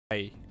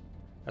Hey,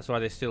 that's why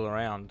they're still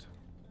around.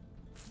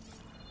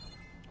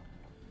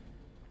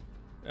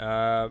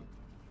 You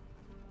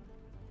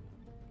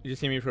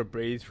just hear me for a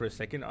breathe for a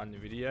second on the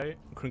video.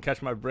 Couldn't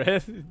catch my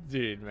breath.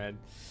 Dude, man.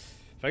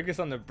 Focus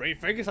on the breathe.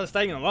 Focus on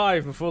staying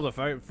alive before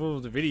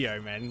the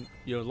video, man.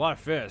 Your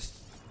life first.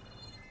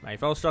 Mate,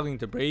 if I was struggling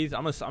to breathe,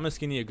 I'm a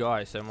skinnier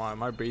guy, so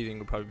my breathing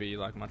would probably be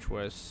like much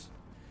worse.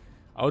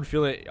 I would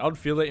feel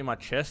it in my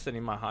chest and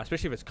in my heart,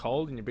 especially if it's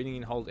cold and you're breathing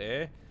in cold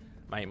air.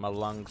 Mate, my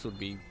lungs would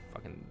be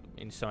fucking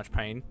in so much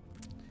pain.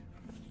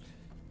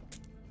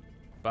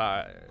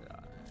 But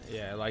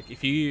yeah, like I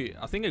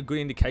think a good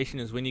indication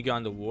is when you go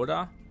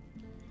underwater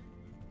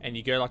and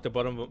you go like the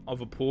bottom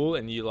of a pool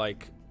and you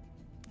like,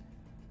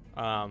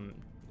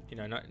 you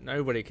know,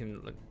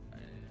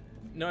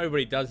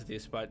 nobody does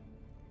this, but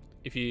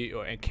if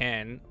you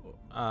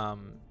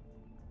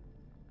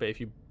but if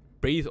you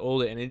breathe all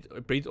the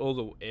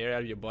air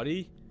out of your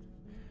body,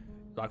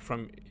 like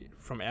from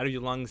out of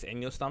your lungs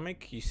and your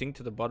stomach, you sink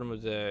to the bottom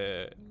of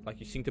the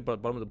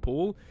bottom of the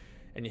pool,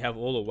 and you have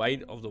all the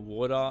weight of the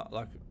water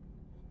like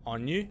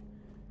on you,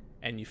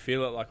 and you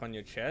feel it like on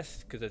your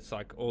chest because it's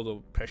like all the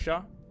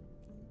pressure,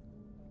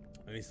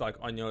 and it's like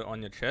on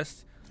your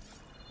chest.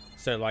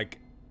 So like,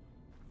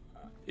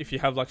 if you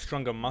have like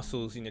stronger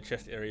muscles in your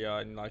chest area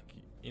and like,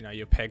 you know,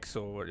 your pecs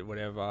or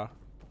whatever,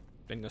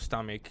 then your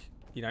stomach,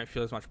 you don't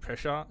feel as much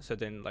pressure. So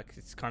then like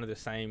it's kind of the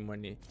same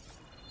when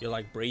you're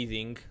like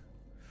breathing,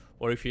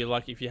 or if you have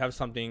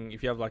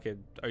like a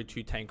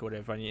O2 tank or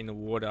whatever and you're in the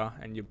water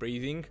and you're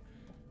breathing,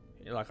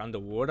 you're like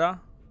underwater,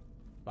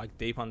 like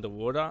deep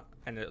underwater,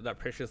 and that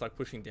pressure is like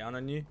pushing down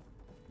on you.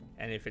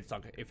 And if it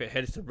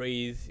heads to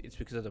breathe, it's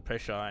because of the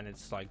pressure. And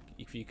it's like,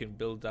 if you can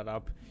build that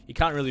up, you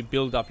can't really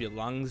build up your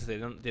lungs. They're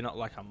not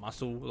like a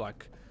muscle.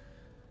 Like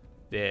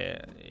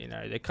they're in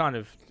a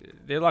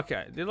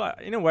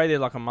way they're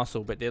like a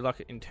muscle, but they're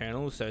like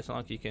internal. So it's not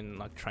like you can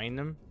like train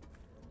them.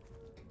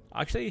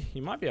 Actually,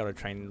 you might be able to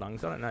train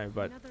lungs. I don't know,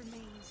 but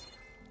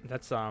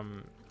that's The road to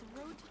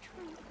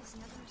truth is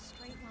never a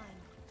straight line.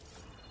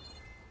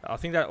 I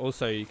think that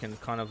also you can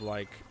kind of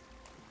like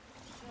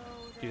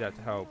do that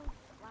to help.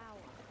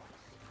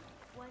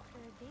 What the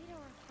data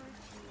referred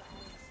to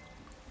as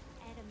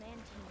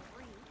adamantine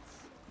breeds.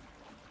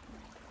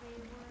 They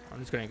were I'm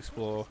just going to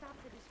explore. stop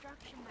the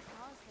destruction that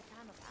caused the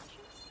time of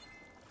ashes.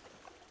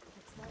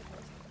 It's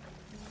likely.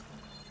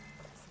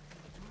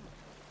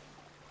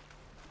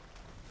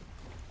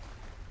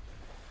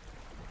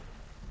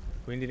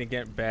 We didn't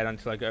get bad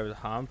until I got over the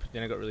hump.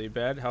 Then it got really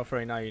bad. How far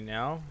in are you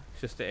now?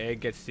 It's just the air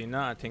gets thinner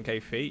at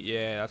 10k feet.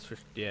 Yeah,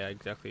 yeah,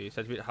 exactly.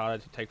 So it's a bit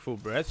harder to take full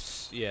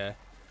breaths. Yeah.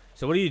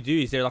 So what do you do?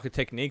 Is there like a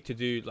technique to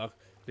do like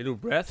little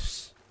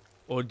breaths,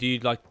 or do you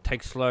like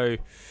take slow,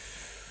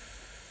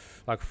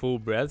 like full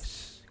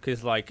breaths?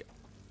 Because like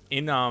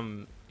in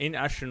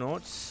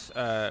astronauts,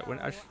 when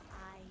I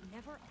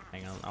never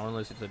hang on, I want to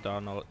listen to the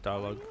dialogue.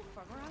 Are you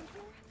from around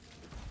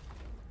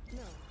here?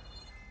 No,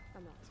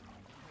 I'm not.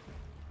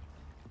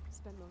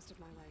 Spent most of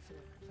my life in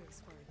a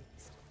place far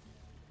east.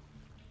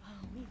 Oh,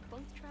 we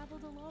both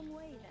traveled a long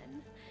way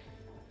then.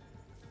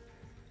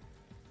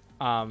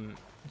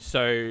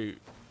 So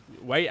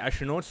way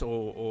astronauts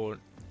or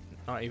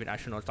not even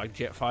astronauts, like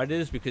jet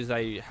fighters, because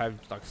they have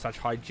like such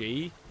high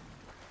G,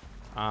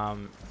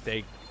 when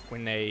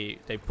they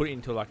put it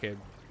into like a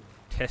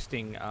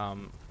testing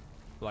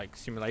like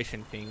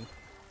simulation thing,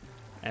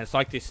 and it's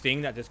like this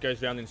thing that just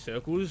goes around in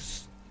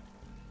circles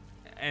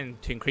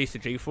and to increase the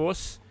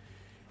G-force,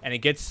 and it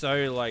gets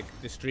so like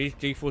this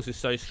G-force is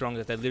so strong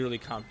that they literally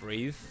can't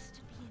breathe,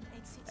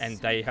 and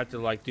they have to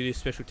like do this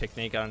special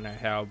technique. I don't know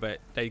how, but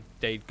they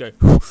go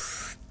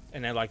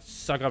and they like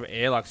suck up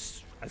air like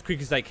as quick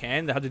as they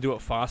can. They have to do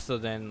it faster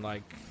than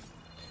like,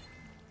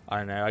 I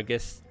don't know, I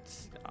guess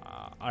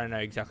I don't know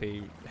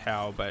exactly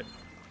how, but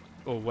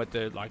or what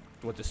the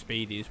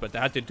speed is, but they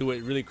have to do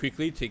it really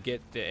quickly to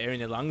get the air in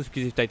their lungs,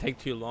 because if they take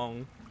too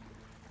long,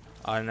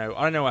 I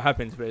don't know what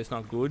happens, but it's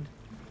not good.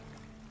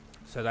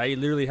 So they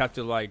literally have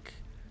to like,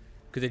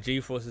 because the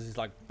G-forces is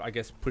like, I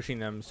guess, pushing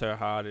them so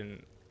hard,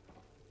 and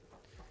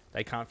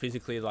they can't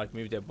physically like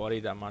move their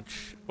body that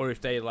much. Or if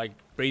they like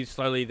breathe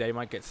slowly, they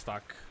might get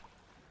stuck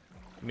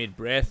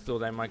mid-breath, or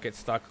they might get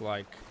stuck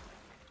like,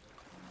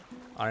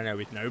 I don't know,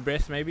 with no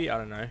breath maybe, I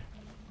don't know.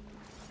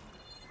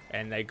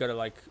 And they gotta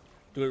like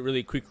do it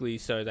really quickly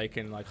so they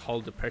can like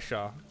hold the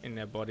pressure in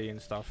their body and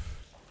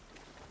stuff.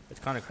 It's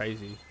kind of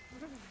crazy.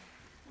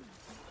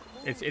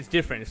 It's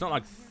different. It's not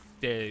like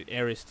their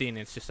air is thin,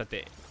 it's just that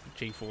the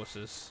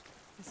G-forces.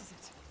 This is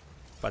it.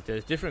 But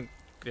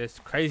there's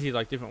crazy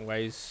like different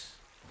ways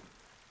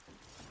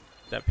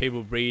that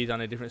people breathe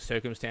under different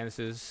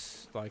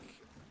circumstances. Like,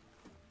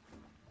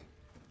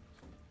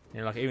 you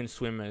know, like even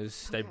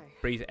swimmers, they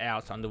breathe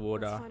out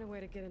underwater. Let's find a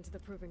way to get into the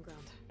proving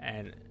ground.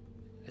 And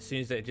as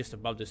soon as they're just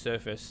above the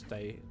surface,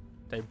 they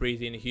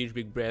breathe in a huge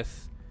big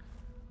breath.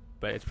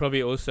 But it's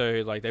probably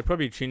also like they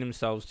probably tune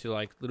themselves to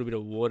like a little bit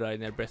of water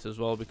in their breath as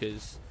well,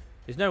 because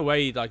there's no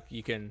way like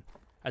you can,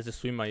 as a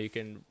swimmer, you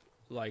can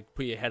like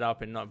put your head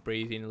up and not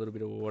breathe in a little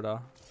bit of water.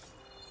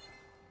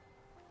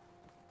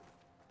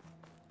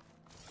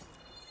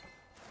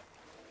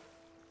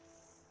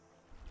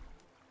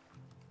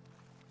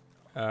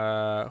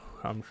 Where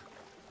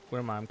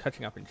am I? I'm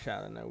catching up in chat.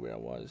 I don't know where I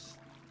was.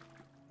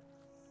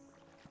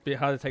 Bit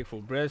hard to take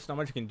full breaths. Not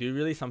much you can do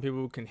really. Some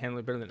people can handle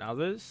it better than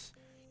others.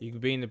 You can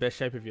be in the best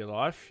shape of your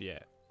life. Yeah,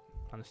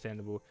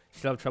 understandable.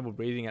 Still have trouble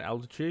breathing at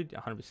altitude.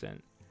 100%.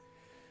 What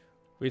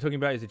you're talking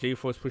about is the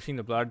G-force pushing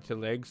the blood to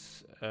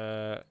legs.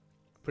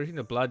 Pushing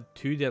the blood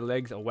to their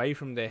legs away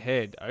from their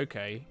head.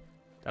 Okay,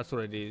 that's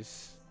what it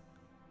is.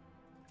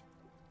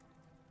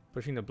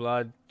 Pushing the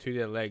blood to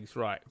their legs,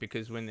 right?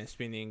 Because when they're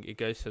spinning, it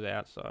goes to the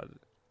outside,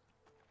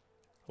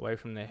 away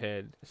from their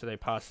head, so they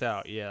pass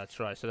out. Yeah, that's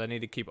right. So they need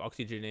to keep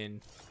oxygen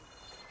in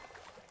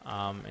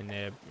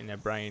their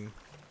brain,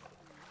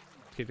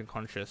 to keep them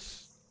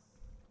conscious.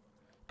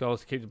 Goal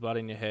is to keep the blood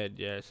in your head.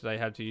 Yeah, so they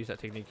have to use that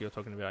technique you're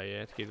talking about.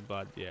 Yeah, to keep the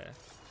blood. Yeah.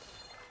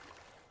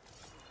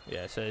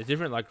 Yeah, so it's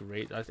different, like,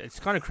 it's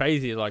kind of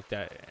crazy, like,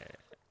 that.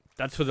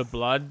 That's for the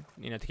blood,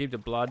 you know, to keep the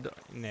blood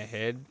in their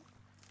head.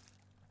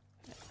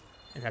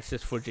 And that's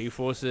just for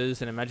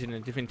G-forces, and imagine a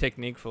different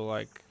technique for,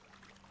 like,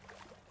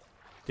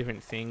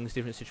 different things,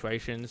 different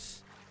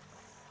situations.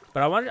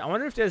 But I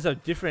wonder if there's a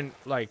different,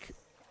 like,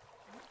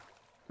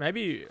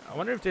 maybe, I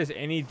wonder if there's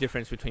any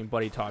difference between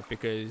body type,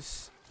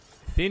 because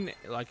the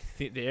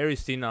air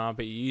is thinner,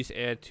 but you use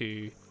air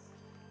to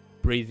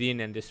breathe in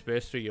and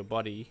disperse through your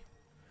body.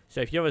 So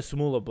if you have a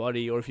smaller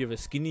body, or if you have a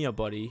skinnier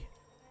body,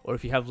 or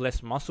if you have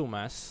less muscle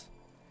mass,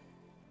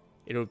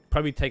 it'll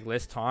probably take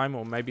less time,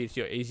 or maybe it's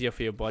easier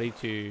for your body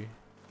to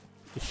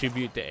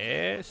distribute the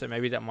air. So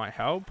maybe that might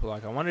help.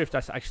 Like, I wonder if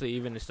that's actually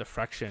even just a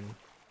fraction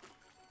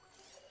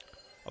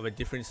of a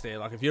difference there.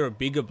 Like, if you're a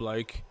bigger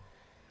bloke,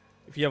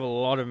 if you have a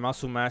lot of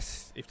muscle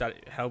mass, if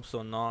that helps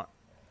or not.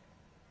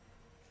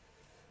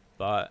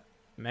 But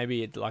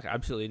maybe it's like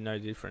absolutely no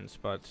difference.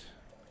 But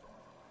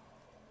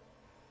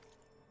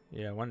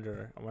yeah, I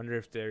wonder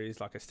if there is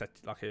like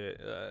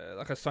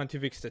a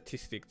scientific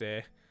statistic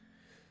there.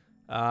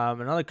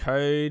 Another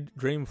code,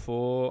 Dream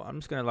 4. I'm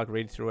just gonna like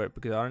read through it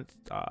because I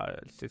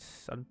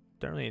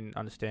don't really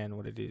understand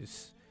what it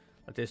is.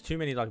 Like, there's too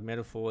many like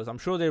metaphors. I'm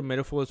sure there are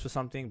metaphors for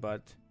something,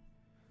 but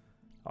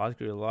eyes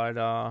grew lighter.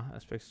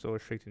 Aspects saw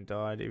shrieked and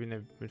died. Even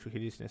their mental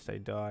hideousness, they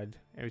died.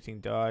 Everything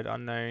died.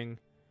 Unknown.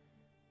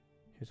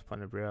 He was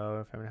upon the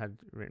brow. Famine had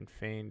written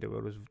fiend. The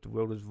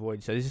world was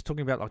void. So this is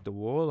talking about like the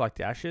war, like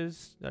the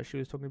ashes that she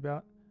was talking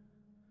about.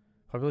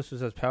 Populace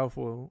was as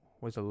powerful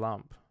was a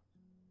lump.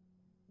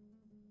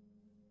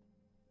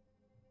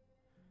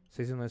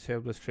 Seasonless,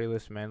 herbless,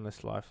 treeless,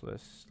 manless,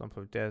 lifeless. Lump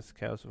of death,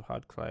 chaos of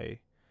hard clay.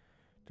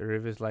 The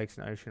rivers, lakes,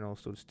 and ocean all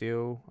stood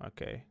still.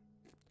 Okay.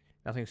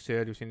 Nothing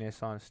stirred within their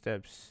silent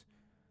steps.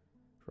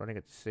 Running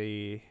at the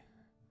sea.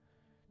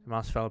 The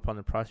mast fell upon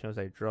the price as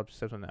they dropped,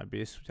 stepped on the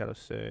abyss without a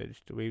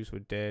surge. The waves were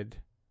dead.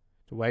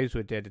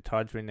 The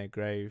tides were in their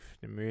grave.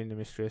 The moon, the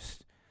mistress,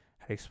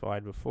 had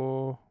expired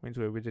before. Winds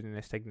were withered in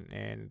their stagnant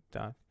air, and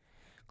dark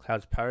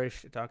clouds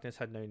perished. Darkness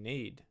had no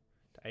need.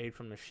 The aid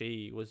from the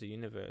she was the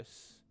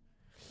universe.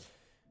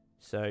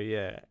 So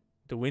yeah,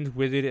 the winds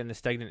withered and the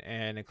stagnant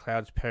air, and the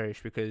clouds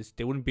perished because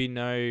there'd be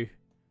no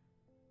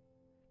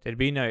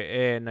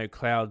air, no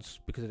clouds,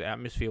 because the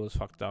atmosphere was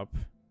fucked up.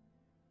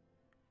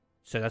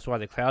 So that's why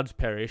the clouds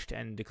perished,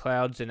 and the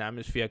clouds and the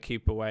atmosphere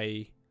keep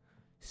away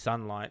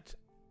sunlight.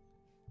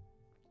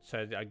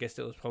 So I guess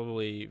there was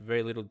probably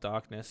very little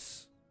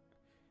darkness.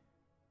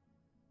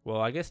 Well,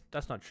 I guess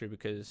that's not true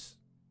because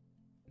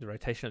the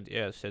rotation of the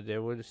earth said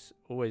there would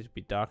always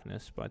be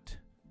darkness, but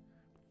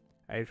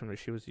aid from the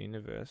she was the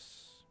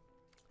universe.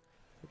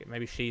 Okay,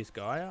 maybe she is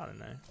Gaia? I don't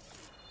know.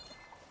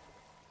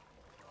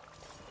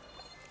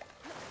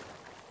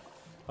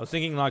 I was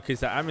thinking like,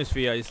 because the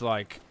atmosphere is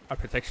like a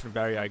protection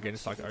barrier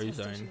against like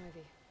ozone.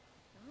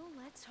 Well,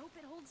 let's hope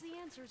it holds the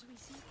answers we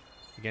seek.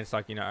 Against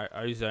like, you know,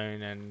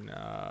 ozone and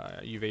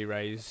UV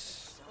rays.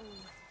 So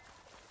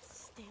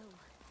still.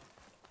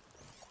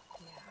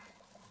 Yeah.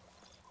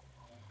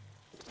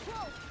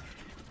 Whoa!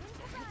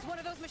 It's one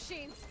of those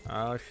machines.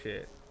 Oh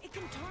shit. It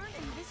can turn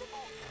invisible.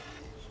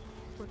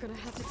 We're gonna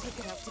have to take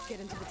it out to get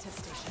into the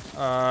test station.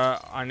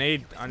 I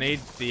need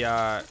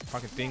the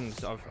fucking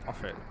things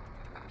off it.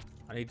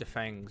 I need the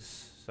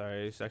fangs, so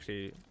it's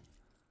actually a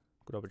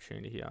good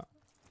opportunity here.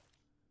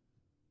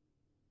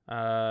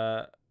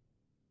 Not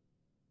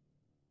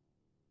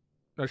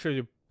sure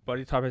your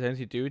body type has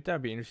anything to do with that.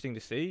 It'd be interesting to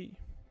see.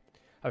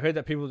 I've heard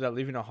that people that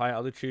live in a high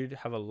altitude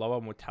have a lower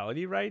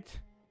mortality rate.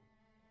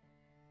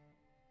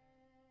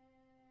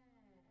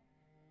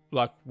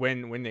 Like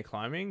when they're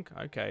climbing.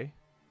 Okay.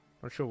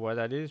 Not sure why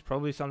that is.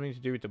 Probably something to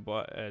do with the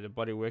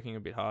body working a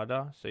bit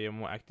harder, so you're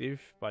more active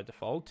by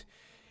default.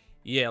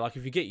 Yeah, like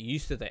if you get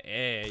used to the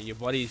air, your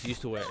body's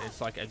used to it. It's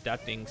like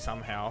adapting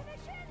somehow.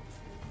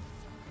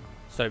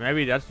 So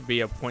maybe that would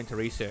be a point to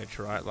research,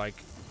 right? Like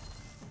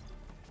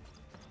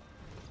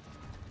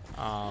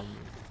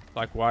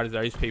why do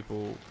those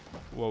people?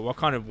 Well, what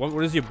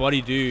does your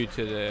body do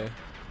to the?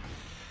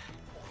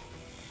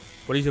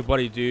 What does your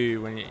body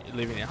do when you're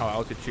living at high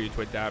altitude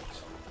to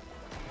adapt?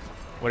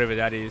 Whatever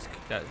that is,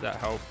 that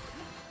help.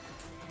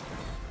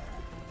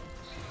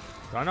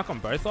 Did I knock them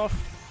both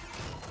off?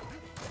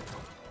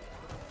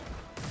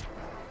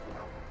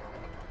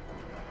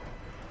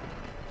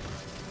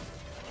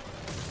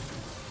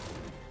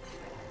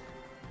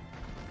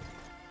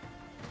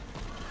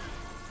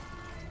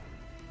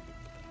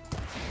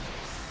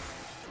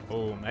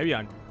 Oh, maybe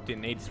I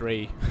didn't need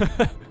 3.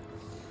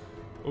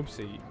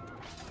 Oopsie.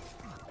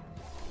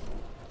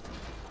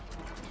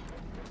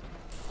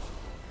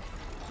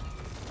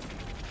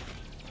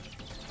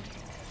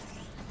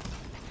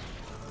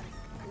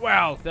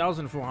 Wow,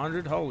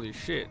 1,400? Holy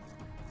shit.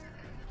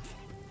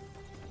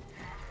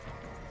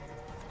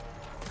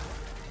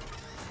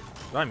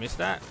 Did I miss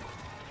that?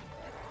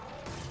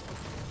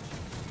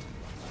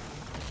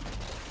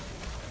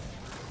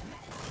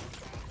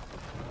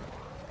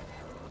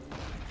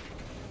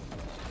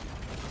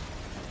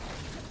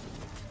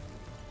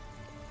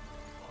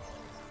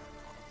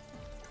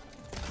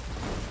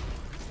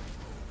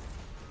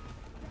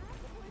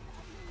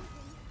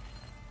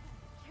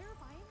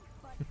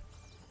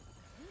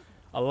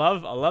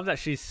 I love that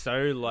she's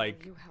so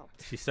like, You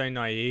helped. she's so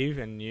naive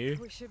and new,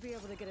 We should be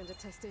able to get into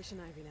Test Station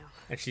Ivy now.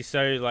 and she's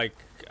so like,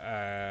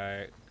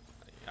 I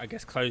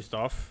guess closed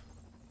off,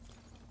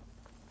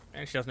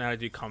 and she doesn't know how to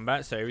do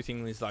combat, so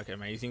everything is like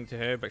amazing to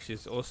her. But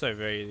she's also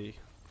very,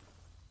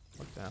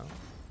 what the hell?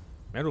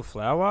 Metal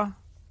flower,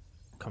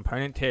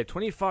 component tear,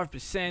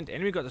 25%,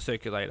 and we got the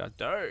circulator.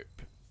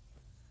 Dope.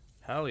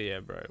 Hell yeah,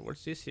 bro.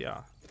 What's this here?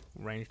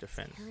 Range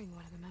defense. Carrying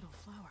one of the metal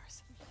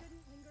flowers.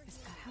 Is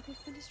that how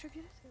they've been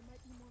distributed?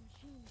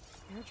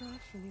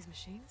 Airdrops from these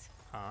machines?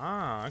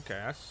 Ah, okay,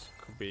 that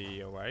could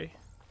be a way.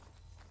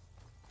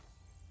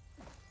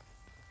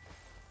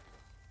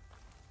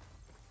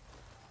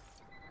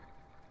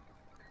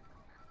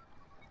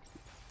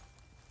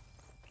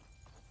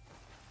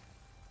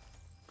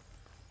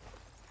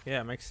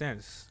 Yeah, it makes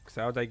sense. Because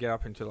how would they get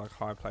up into like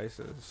high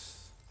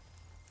places?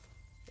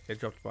 They're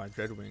dropped by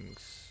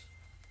Dreadwings.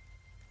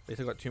 At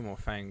least I got 2 more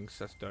fangs.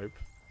 That's dope.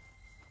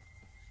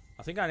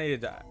 I think I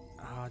needed that.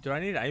 Do I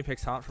need an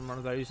Apex Heart from one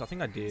of those? I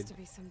think I There has did. to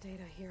be some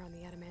data here on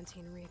the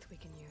adamantine wreath we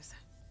can use.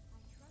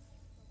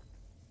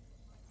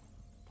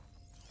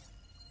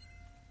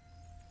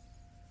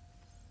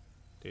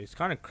 Dude, it's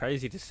kind of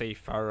crazy to see a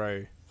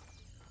Faro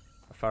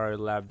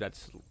lab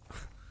that's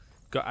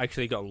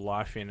actually got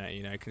life in it,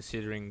 you know,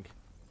 considering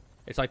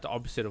it's like the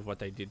opposite of what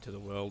they did to the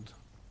world.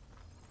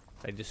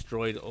 They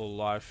destroyed all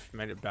life,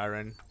 made it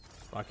barren,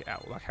 like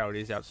how it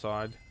is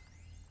outside,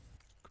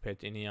 compared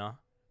to in here.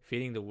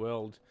 Feeding the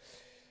world.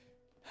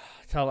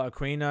 Tala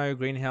Aquino,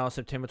 Greenhouse,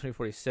 September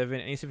 2047.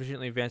 Any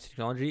sufficiently advanced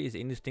technology is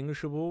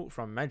indistinguishable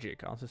from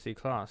magic. Answer C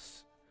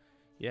class.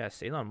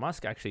 Yes, Elon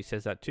Musk actually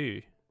says that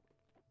too.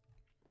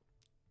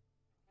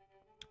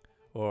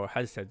 Or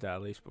has said that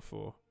at least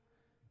before.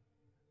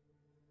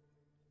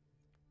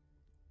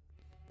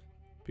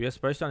 But you're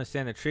supposed to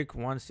understand the trick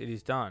once it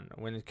is done.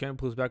 When the curtain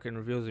pulls back and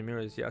reveals the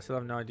mirrors, yeah, I still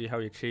have no idea how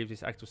he achieved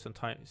this act of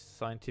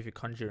scientific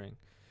conjuring.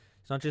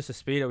 It's not just the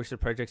speed at which the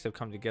projects have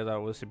come together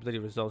or the stability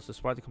of results,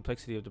 despite the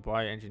complexity of the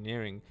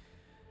bioengineering.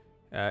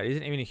 It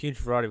isn't even a huge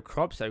variety of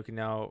crops that we can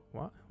now...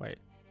 What? Wait.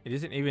 It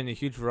isn't even a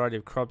huge variety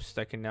of crops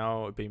that can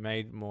now be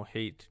made more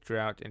heat,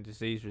 drought, and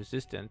disease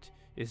resistant.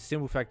 It's a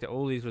simple fact that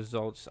all these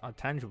results are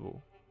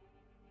tangible.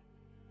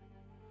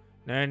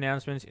 No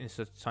announcements in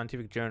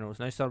scientific journals,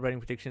 no celebrating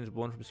predictions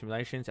born from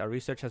simulations. Our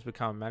research has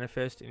become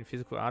manifest in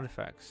physical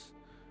artifacts.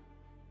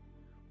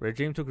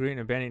 Regime took root in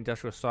an abandoned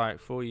industrial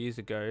site 4 years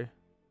ago.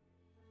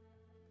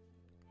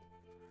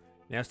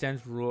 Now there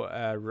stands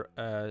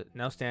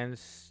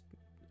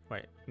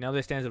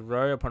a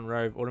row upon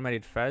row of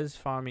automated phase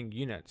farming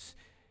units,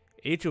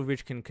 each of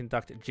which can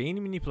conduct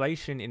gene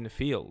manipulation in the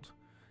field,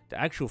 the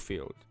actual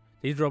field.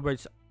 These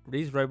robots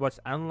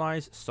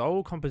analyze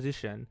soil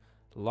composition,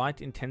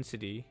 light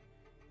intensity,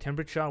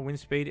 temperature,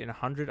 wind speed, and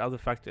 100 other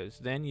factors.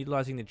 Then,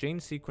 utilizing the gene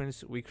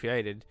sequence we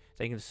created,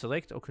 they can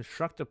select or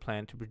construct a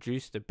plant to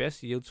produce the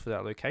best yields for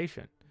that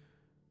location.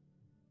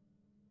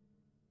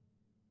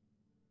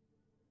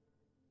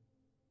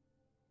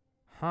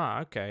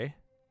 Huh, okay.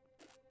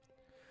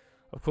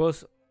 Of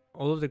course,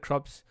 all of the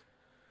crops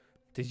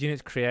these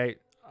units create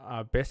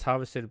are best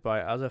harvested by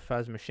other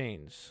phase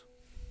machines.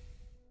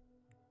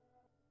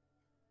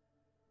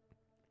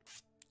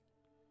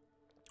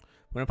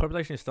 When a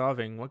population is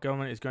starving, what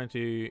government is going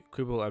to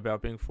quibble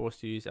about being forced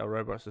to use our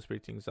robots to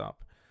speed things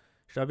up?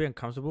 Should I be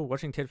uncomfortable?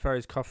 Watching Ted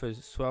Farrow's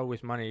coffers swell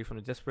with money from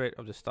the desperate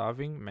of the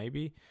starving?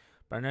 Maybe.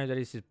 But I know that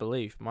is his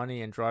belief.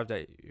 Money and drive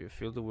that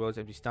fill the world's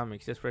empty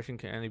stomachs. Desperation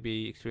can only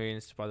be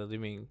experienced by the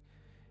living,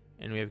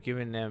 and we have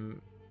given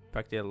them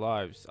back their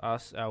lives.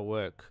 Us, our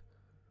work.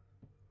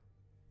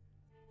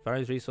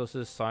 Pharaoh's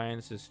resources,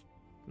 science has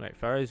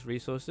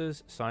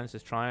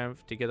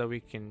triumphed. Together we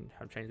can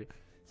have change.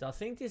 So I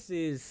think this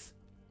is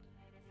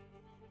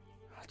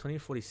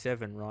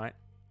 2047, right?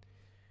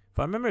 If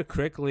I remember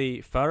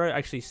correctly, Pharaoh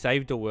actually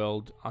saved the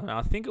world.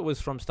 I think it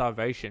was from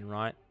starvation,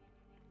 right?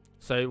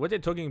 So what they're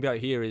talking about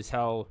here is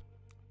how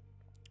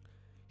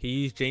he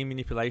used gene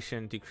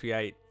manipulation to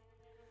create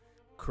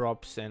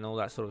crops and all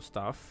that sort of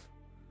stuff.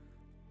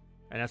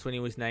 And that's when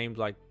he was named,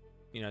 like,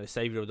 you know, the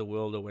savior of the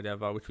world or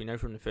whatever, which we know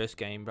from the first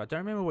game. But I don't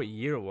remember what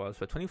year it was.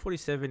 But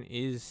 2047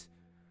 is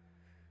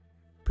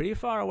pretty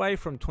far away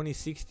from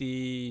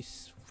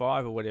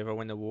 2065 or whatever,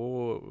 when the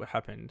war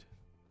happened.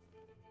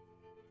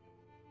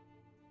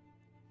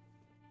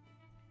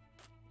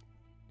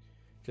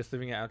 Just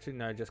living at altitude?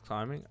 No, just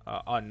climbing.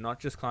 Oh, not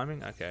just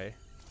climbing? Okay.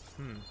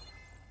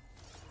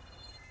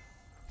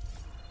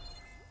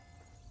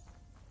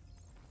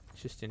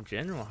 Just in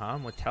general, huh?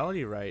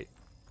 Mortality rate.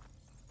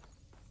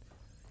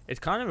 It's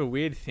kind of a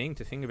weird thing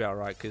to think about,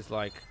 right? Because,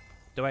 like,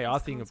 the way I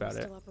think about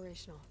it...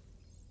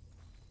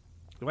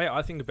 The way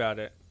I think about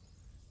it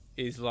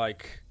is,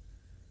 like...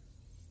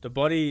 The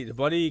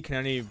body can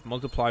only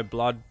multiply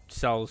blood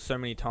cells so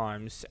many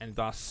times, and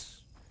thus...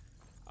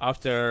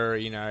 After,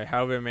 you know,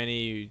 however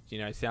many, you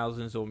know,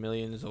 thousands or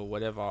millions or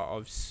whatever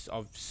of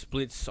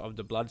splits of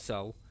the blood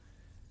cell,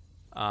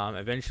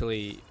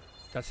 eventually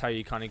that's how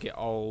you kind of get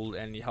old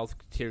and your health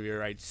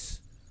deteriorates,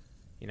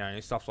 you know,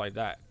 and stuff like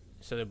that.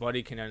 So the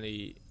body can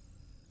only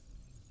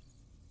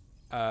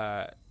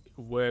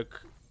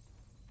work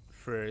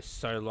for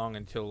so long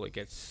until it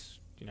gets,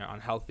 you know,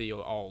 unhealthy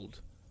or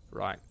old,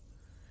 right?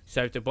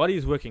 So if the body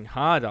is working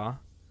harder,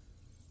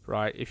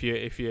 right, if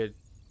you're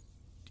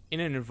in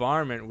an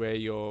environment where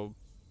you're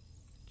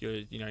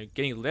you know,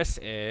 getting less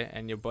air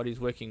and your body's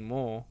working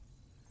more,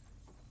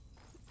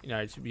 you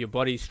know, your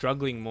body's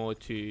struggling more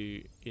to,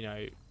 you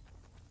know,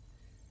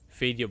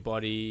 feed your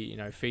body, you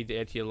know, feed the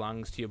air to your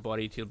lungs, to your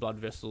body, to your blood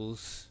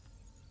vessels,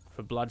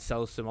 for blood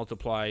cells to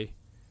multiply.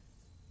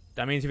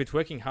 That means if it's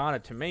working harder,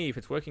 to me, if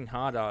it's working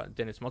harder,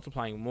 then it's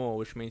multiplying more,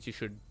 which means you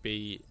should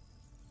be,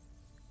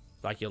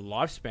 like, your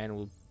lifespan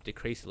will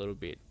decrease a little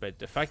bit. But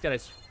the fact that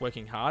it's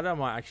working harder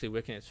might actually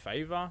work in its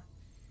favor.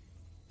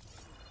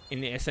 In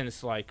the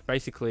essence, like,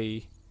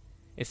 basically,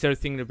 instead of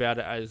thinking about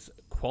it as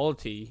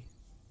quality,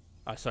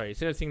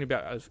 instead of thinking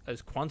about it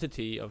as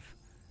quantity of,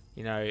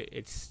 you know,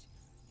 it's,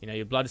 you know,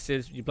 your blood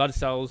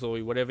cells or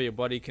whatever, your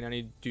body can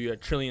only do 1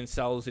 trillion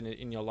cells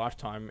in your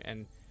lifetime,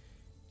 and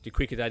the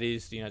quicker that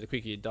is, you know, the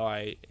quicker you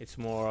die. It's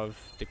more of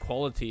the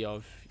quality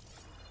of,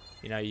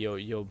 you know,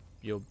 your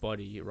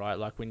body, right?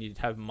 Like when you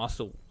have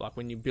muscle, like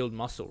when you build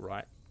muscle,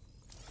 right?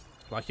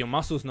 Like your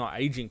muscle's not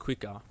aging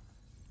quicker.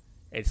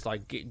 It's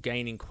like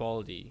gaining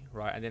quality,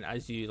 right? And then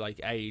as you like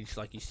age,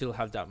 like you still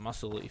have that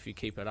muscle if you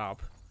keep it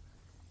up.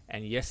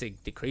 And yes,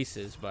 it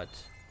decreases, but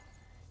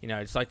you know,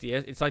 it's like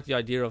the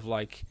idea of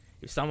like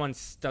if someone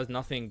does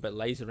nothing but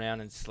lays around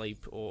and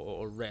sleep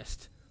or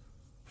rest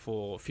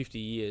for 50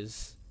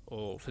 years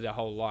or for their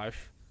whole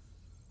life,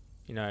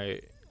 you know,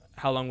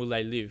 how long will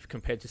they live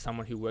compared to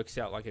someone who works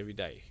out like every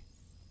day?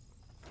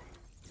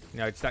 You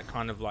know, it's that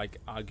kind of like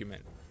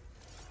argument.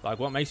 Like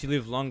what makes you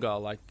live longer,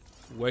 like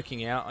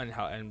working out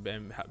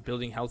and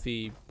building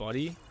healthy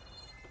body,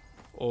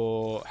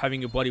 or having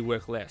your body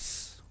work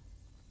less?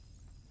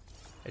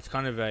 It's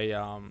kind of a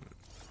I'm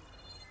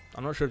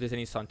not sure if there's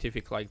any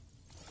scientific like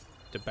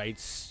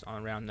debates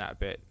around that,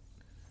 but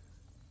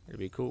it'd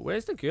be cool.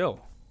 Where's the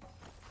girl?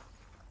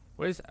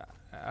 What's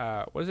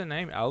her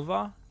name?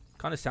 Alva?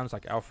 Kind of sounds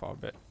like Alpha,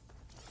 but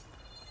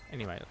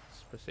anyway,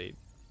 let's proceed.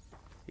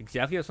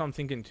 Exactly that's what I'm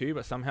thinking too,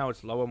 but somehow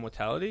it's lower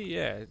mortality.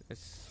 Yeah,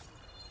 it's,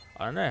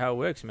 I don't know how it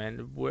works, man.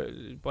 The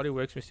body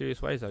works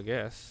mysterious ways, I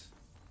guess.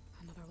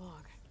 Another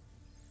log.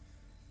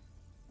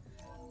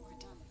 We're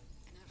done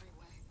in every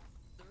way.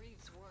 The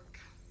reefs work,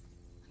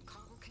 and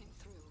cargo came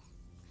through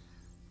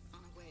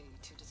on a way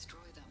to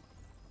destroy them.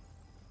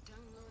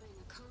 Downloading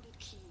a coded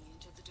key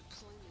into the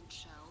deployment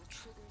shell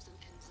triggers an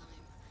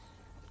enzyme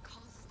that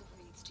causes the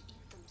reefs to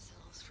eat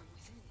themselves from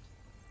within.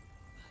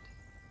 But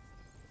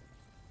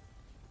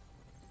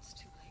it's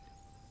too late.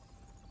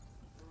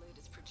 The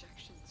latest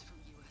projections from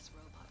U.S.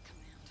 Robot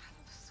Command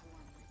have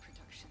swarm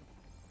reproduction,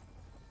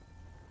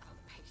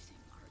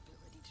 outpacing our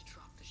ability to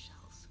drop the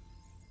shells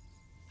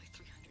by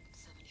 375%.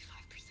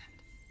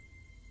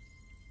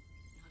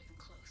 Not even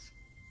close.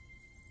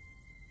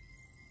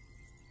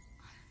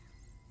 I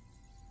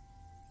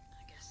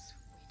guess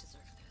we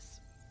deserve this.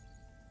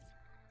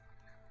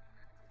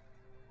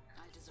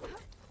 I deserve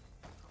it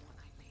for what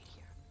I made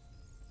here.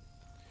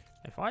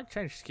 If I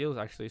change skills,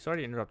 actually, sorry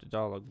to interrupt the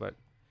dialogue, but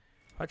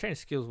if I change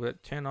skills, will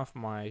it turn off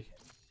my...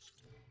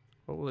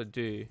 What will it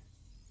do?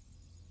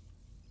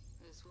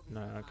 This will be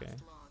No, the okay.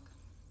 last log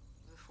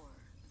before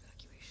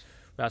evacuation.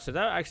 Wow, so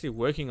they're actually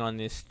working on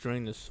this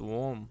during the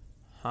swarm.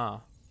 Huh.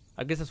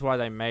 I guess that's why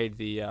they made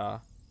the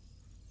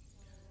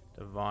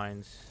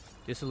vines.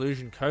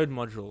 Disillusion code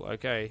module.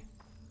 Okay.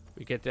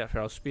 We get that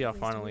for our spear At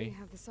least finally. we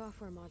have the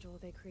software module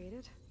they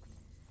created.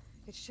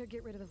 It should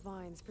get rid of the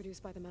vines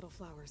produced by the metal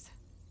flowers.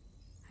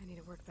 I need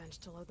a workbench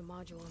to load the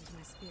module into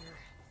my spear.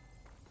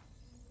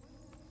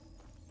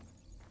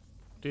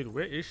 Dude,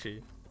 where is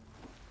she?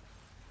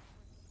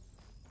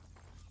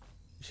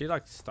 Is she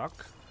like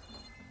stuck?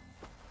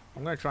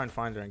 I'm gonna try and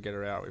find her and get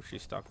her out if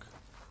she's stuck.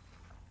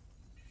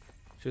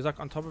 She was like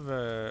on top of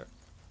a...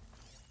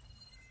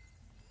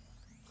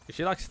 Is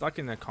she like stuck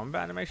in the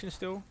combat animation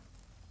still?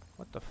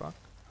 What the fuck?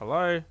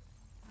 Hello?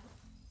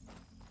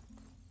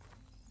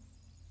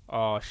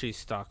 Oh, she's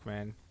stuck,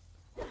 man.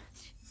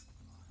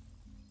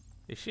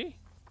 Is she?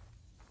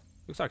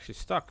 Looks like she's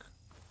stuck.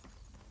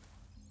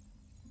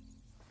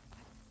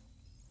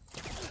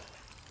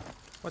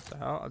 What the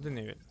hell? I didn't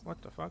even...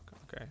 What the fuck?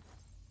 Okay.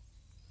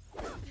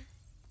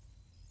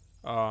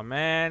 Oh, Oh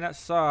man, that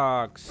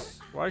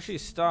sucks. Why is she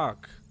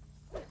stuck?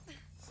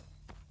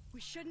 We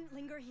shouldn't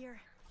linger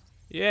here.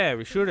 Yeah,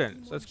 we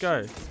shouldn't. So let's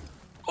go.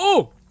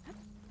 Oh!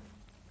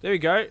 There we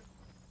go.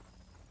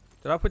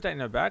 Did I put that in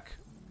her back?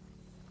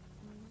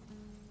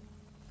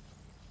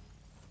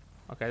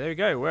 Okay, there we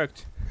go. It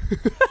worked.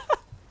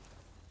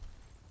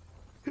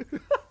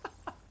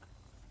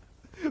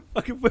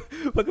 Fucking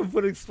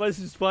put an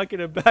explosive spike in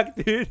her back,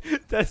 dude.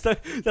 That's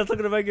not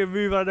gonna make her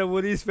move. I don't know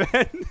what is,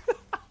 man.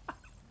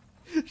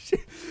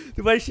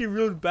 The way she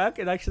reeled back,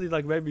 it actually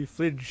like made me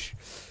flinch.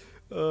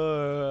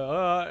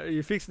 Alright,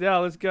 you fixed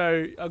now. Let's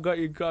go. I got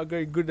you good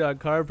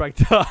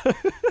chiropractor.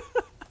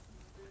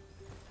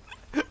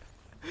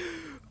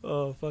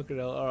 Oh fucking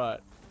hell!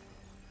 Alright.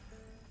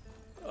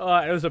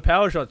 Alright, it was a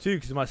power shot too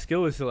because my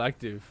skill was still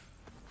active.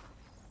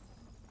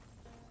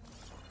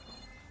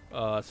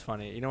 Oh, that's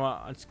funny. You know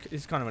what?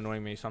 It's kind of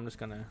annoying me, so I'm just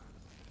gonna.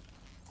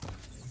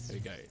 There we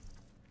go.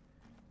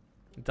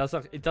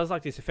 It does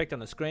like this effect on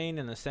the screen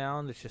and the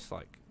sound. It's just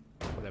like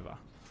whatever.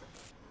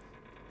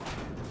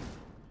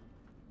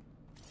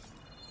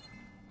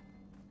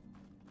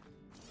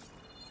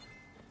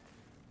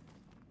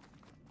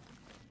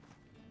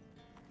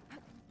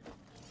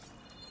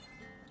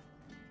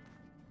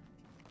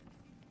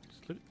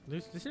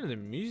 Listen to the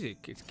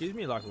music. It gives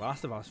me like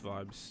Last of Us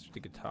vibes. The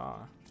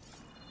guitar.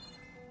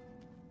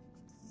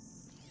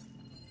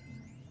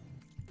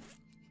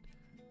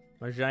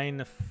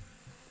 Marjane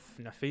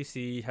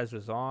Nafisi has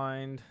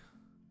resigned.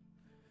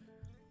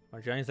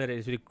 Marjane's letter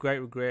is with great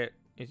regret.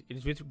 It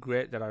is with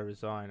regret that I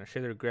resign. I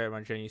share the regret,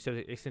 Marjane. You served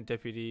as an excellent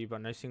deputy,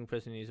 but no single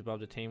person is above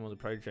the team or the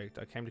project.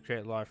 I came to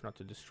create life, not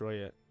to destroy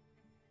it.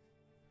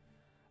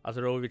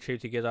 After all we've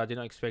achieved together, I did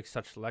not expect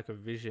such lack of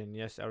vision.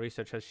 Yes, our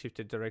research has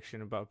shifted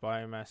direction, but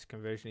biomass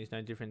conversion is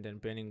no different than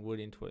burning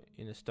wood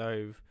in a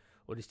stove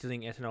or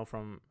distilling ethanol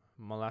from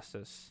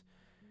molasses.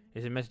 It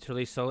is a method to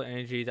release solar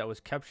energy that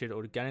was captured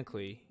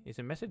organically. It is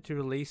a method to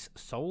release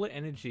solar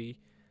energy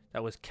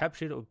that was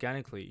captured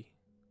organically.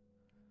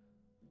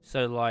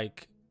 So,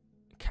 like,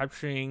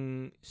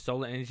 capturing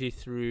solar energy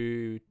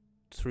through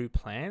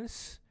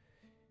plants,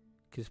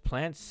 because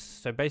plants.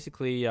 So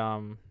basically,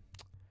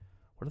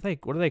 what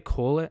do they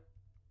call it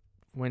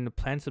when the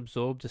plants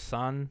absorb the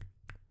sun?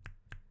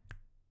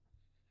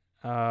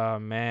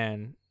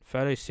 Man,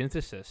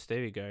 photosynthesis. There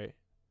we go.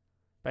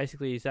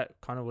 Basically, is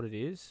that kind of what it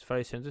is?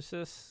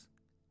 Photosynthesis,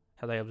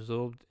 how they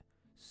absorb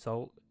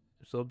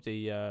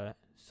the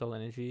solar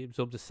energy,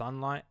 absorb the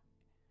sunlight.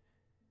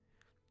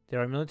 There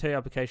are military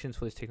applications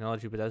for this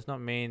technology, but that does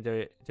not mean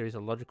there is a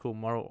logical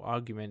moral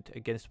argument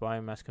against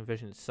biomass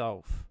conversion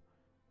itself.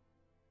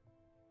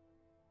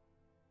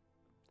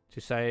 To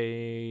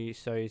say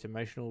so is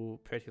emotional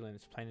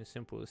petulance, plain and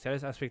simple. The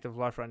saddest aspect of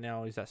life right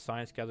now is that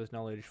science gathers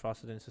knowledge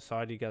faster than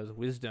society gathers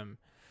wisdom.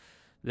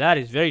 That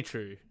is very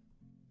true.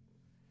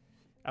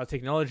 Our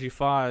technology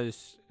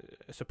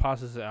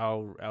surpasses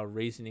our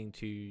reasoning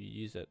to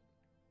use it.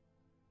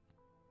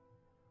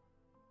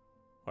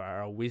 Or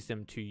our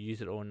wisdom to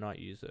use it or not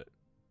use it.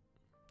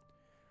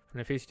 From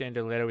the first end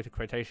of the letter with a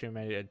quotation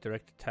made a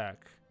direct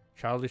attack.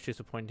 Childish,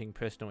 disappointing,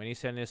 personal. Any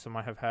sadness I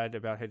might have had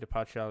about her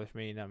departure left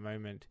me in that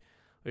moment.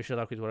 Wish her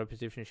luck with whatever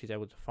position she's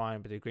able to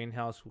find, but the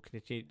greenhouse will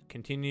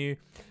continue,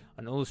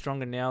 and all the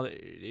stronger now that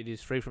it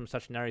is free from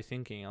such narrow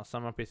thinking. I'll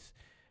sum up with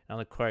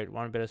another quote,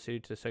 one better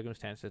suited to the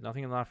circumstances.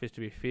 Nothing in life is to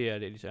be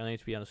feared, it is only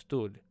to be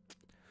understood.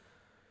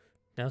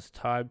 Now's the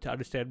time to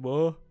understand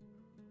more.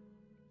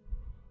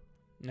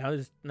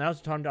 Now's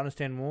the time to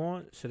understand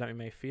more, so that we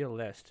may fear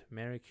less.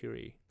 Mary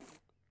Curie.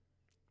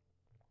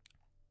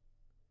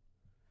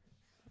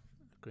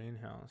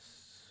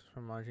 Greenhouse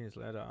from Marjorie's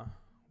letter.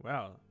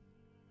 Wow.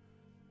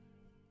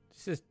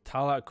 This is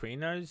Tala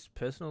Aquino's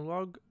personal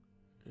log.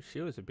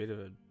 She was a bit of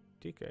a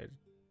dickhead.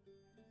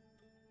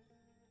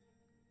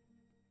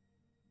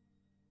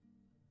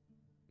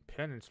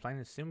 Penance, plain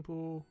and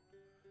simple.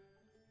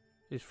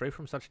 Is free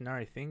from such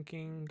narrow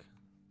thinking.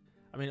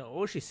 I mean,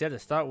 all she said at the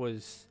start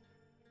was,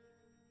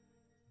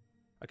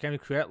 I came to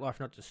create life,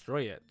 not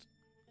destroy it.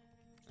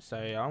 So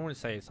I wouldn't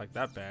say it's like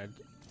that bad.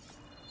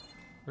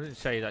 I wouldn't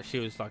say that she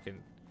was like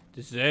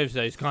deserves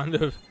those kind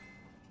of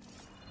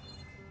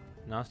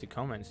nasty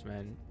comments,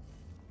 man.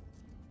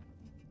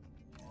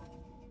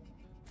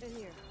 In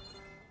here.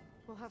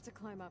 We'll have to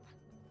climb up.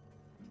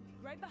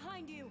 Right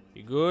behind you.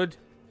 You good?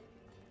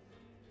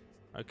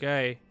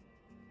 Okay.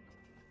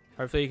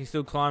 Hopefully you can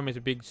still climb with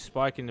a big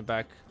spike in the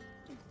back.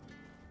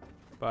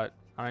 But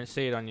I don't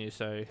see it on you,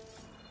 so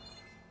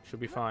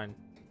should be fine.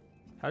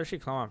 How does she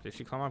climb up? Does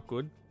she climb up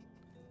good?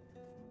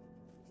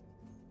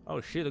 Oh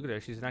shit, look at her.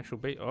 She's an actual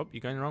beat. Oh,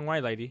 you're going the wrong way,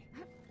 lady.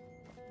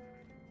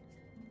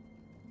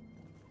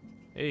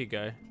 There you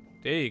go.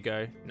 There you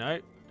go. No.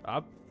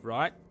 Up.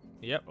 Right.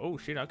 Yep. Oh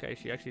shit, okay.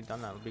 She actually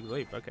done that. A big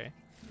leap. Okay.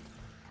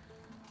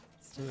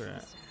 Look at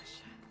that.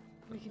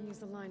 We can use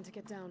the line to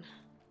get down.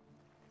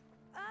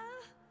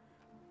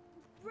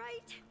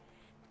 Right.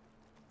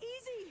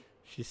 Easy.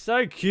 She's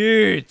so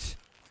cute.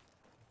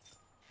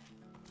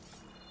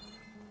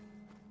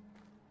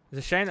 It's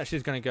a shame that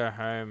she's gonna go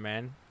home,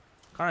 man.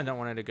 Kinda don't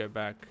want her to go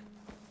back.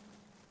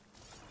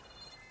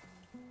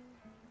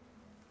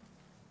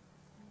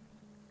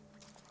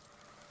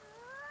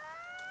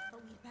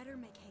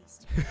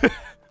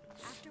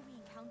 After we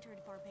encountered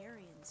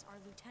barbarians, our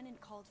lieutenant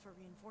called for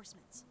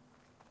reinforcements.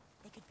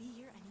 They could be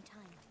here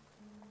anytime.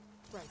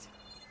 Right.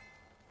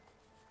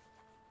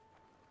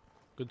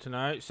 Good to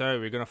know. So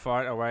we're gonna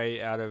fight our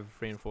way out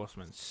of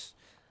reinforcements.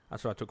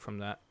 That's what I took from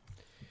that.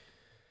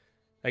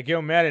 That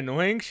girl mad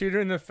annoying. Shoot her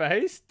in the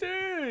face,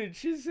 dude.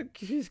 She's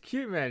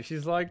cute, man.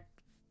 She's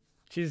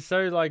so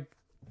like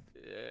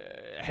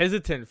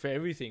hesitant for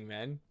everything,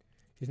 man.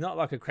 She's not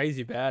like a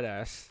crazy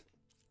badass.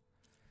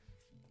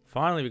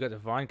 Finally, we got the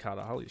vine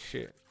cutter. Holy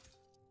shit.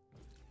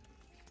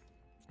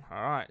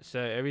 Alright, so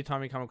every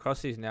time we come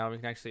across these now, we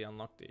can actually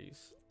unlock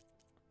these.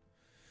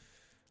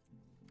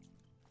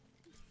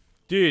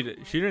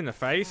 Dude, shoot her in the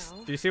face.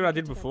 Do you see what I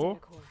did before?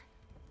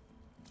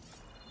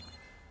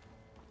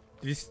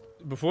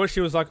 Before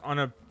she was like on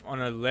a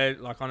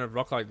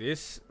rock like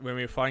this when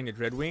we were fighting the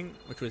Dreadwing,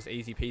 which was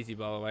easy peasy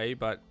by the way,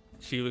 but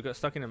she got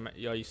stuck in a...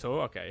 Yo, you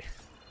saw? Okay.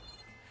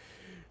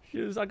 She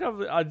was like,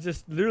 I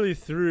just literally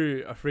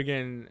threw a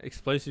friggin'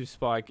 explosive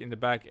spike in the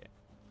back.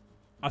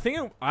 I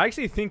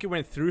actually think it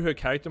went through her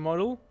character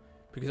model,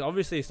 because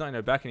obviously it's not in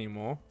her back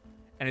anymore,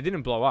 and it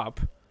didn't blow up.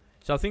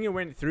 So I think it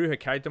went through her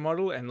character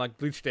model and like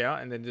glitched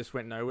out and then just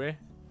went nowhere.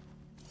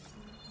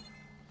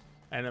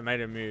 And it made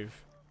her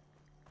move.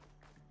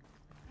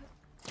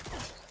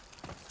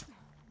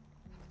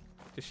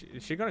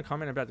 Is she gonna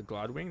comment about the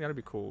glide wing? That'd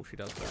be cool if she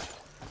does that.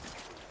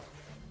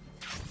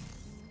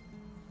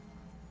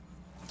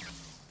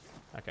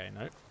 Okay,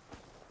 nope.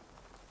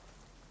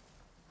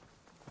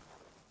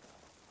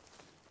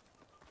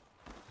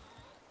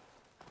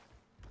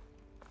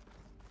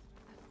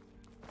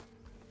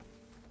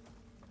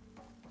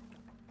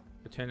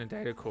 Return the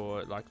data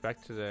core, like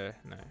back to the...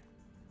 No.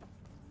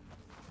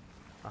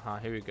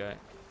 Here we go.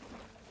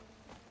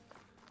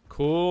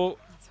 Cool.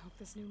 Let's hope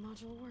this new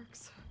module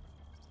works.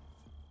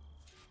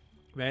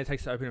 Man, it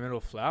takes to open a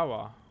metal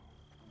flower.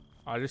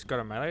 I just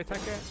got a melee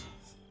attacker.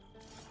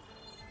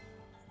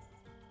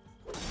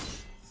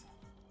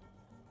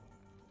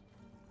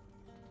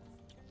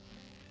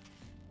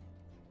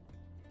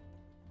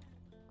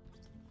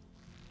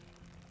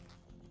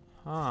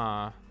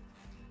 Huh.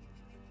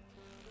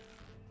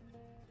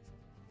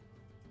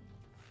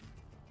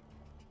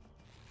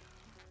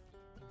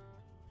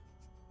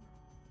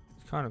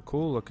 It's kind of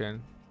cool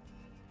looking.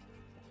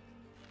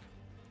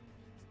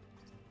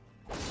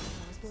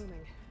 Flower's blooming.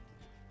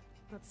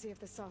 Let's see if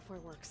the software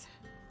works.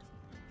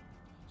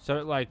 So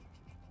it like...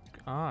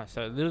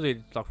 so it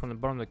literally like from the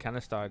bottom of the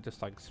canister it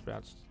just like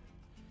sprouts.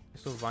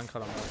 It's still vine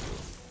cut on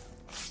module.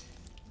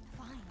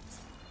 Vines.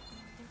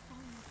 They're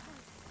falling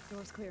apart.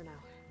 Door's clear now.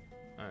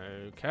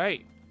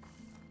 Okay.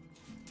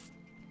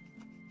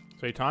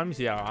 3 times?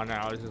 Yeah, I know.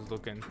 I was just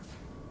looking.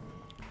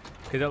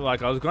 Cause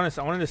like I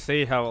wanted to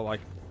see how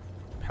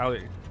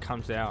it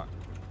comes out.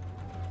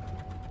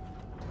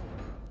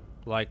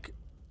 Like,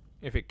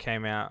 if it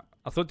came out,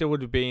 I thought there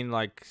would have been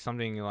like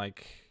something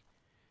like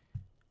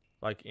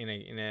in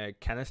a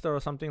canister or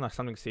something, like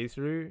something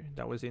see-through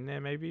that was in there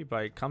maybe,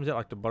 but it comes out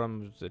like the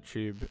bottom of the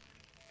tube.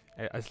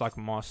 It's like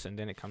moss, and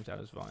then it comes out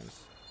as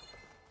vines.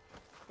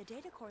 The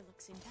data core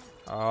looks intact.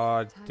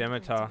 Oh,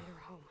 Demeter.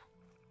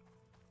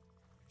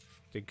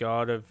 The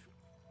god of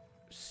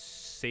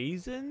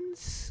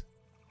seasons?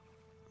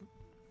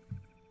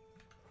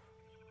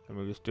 Let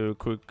me just do a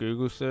quick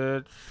Google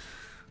search.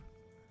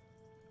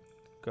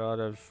 God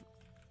of...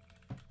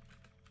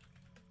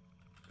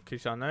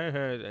 Because I know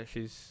her that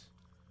she's...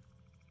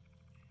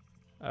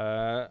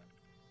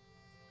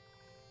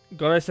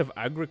 Goddess of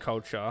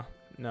agriculture.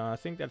 No, I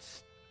think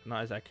that's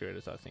not as accurate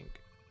as I think.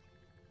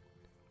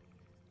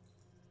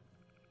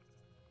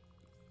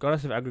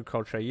 Goddess of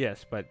agriculture,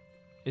 yes, but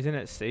isn't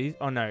it seas?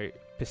 Oh no,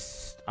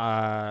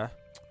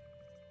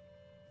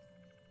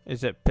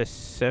 is it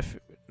Persephone?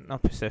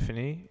 Not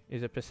Persephone.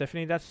 Is it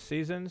Persephone that's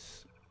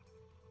seasons?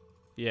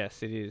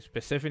 Yes, it is.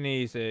 Persephone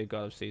is the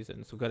god of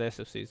seasons, the goddess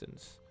of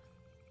seasons.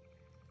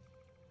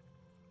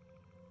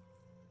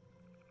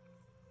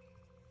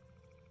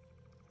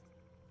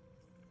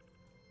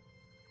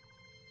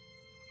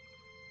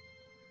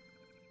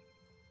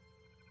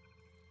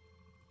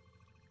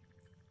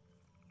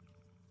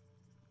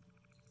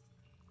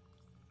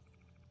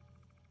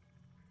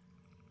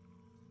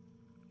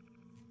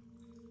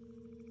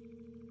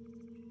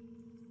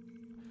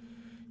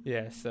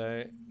 Yeah,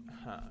 so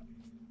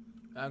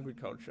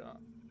agriculture.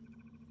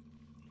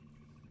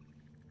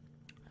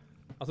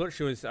 I thought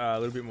she was a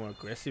little bit more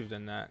aggressive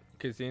than that,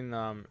 because in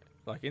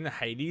like in the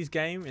Hades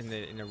game, in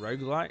the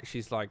roguelite,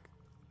 she's like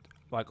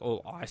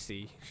all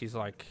icy. She's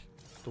like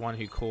the one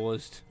who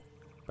caused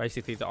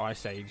basically the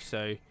ice age.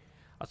 So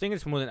I think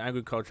it's more than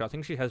agriculture. I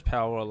think she has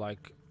power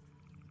like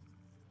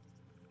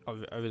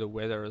over the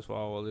weather as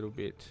well a little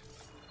bit.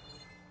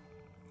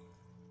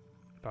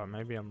 But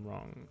maybe I'm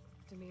wrong.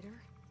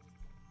 Demeter?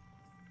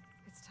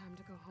 It's time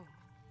to go home.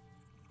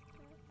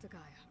 To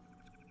Gaia.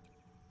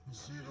 The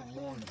seed of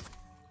life.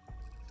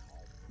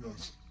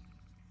 Yes.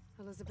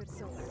 Elizabeth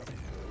Silver.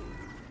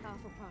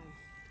 Alpha Prime.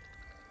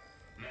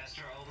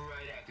 Master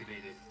override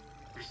activated.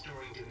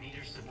 Restoring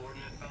Demeter's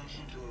subordinate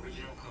function to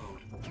original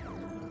code.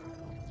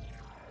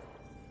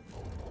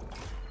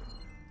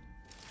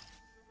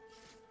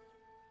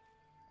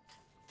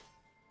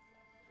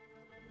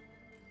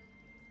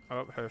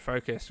 Oh, her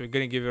focus. We're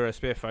gonna give her a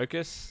spare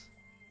focus.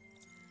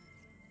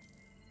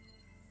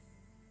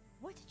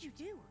 What did you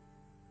do?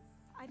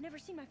 I've never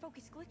seen my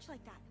focus glitch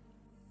like that.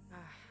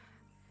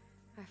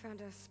 I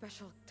found a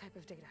special type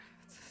of data.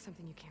 It's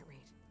something you can't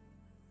read.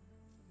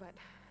 But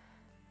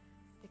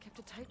they kept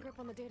a tight grip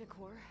on the data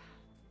core.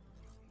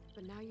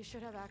 But now you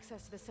should have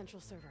access to the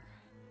central server.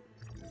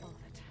 All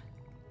of it.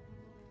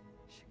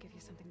 Should give you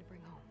something to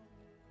bring home.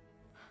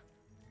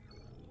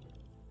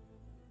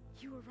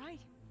 You were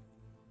right.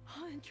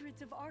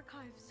 Hundreds of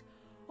archives.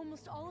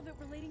 Almost all of it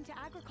relating to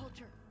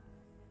agriculture.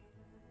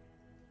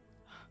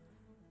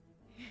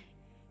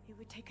 It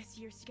would take us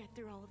years to get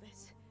through all of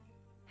this.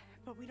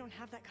 But we don't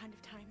have that kind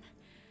of time.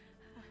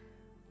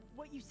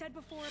 What you said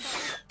before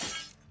about...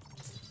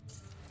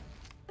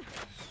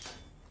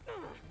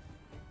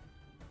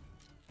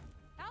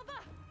 Alva!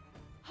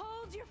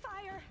 Hold your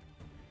fire!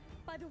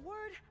 By the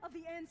word of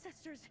the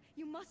ancestors,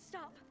 you must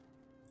stop.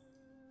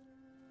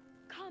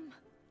 Come.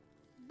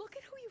 Look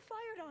at who you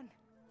fired on.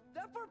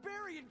 That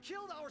barbarian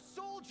killed our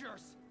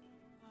soldiers!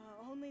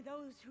 Only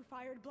those who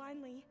fired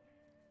blindly.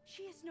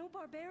 She is no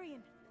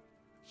barbarian.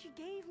 She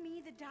gave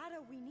me the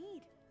data we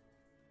need.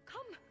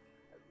 Come,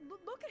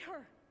 look at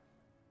her.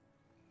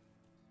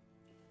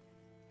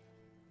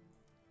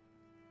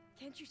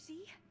 Can't you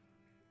see?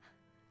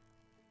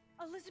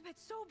 Elizabeth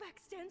Sobek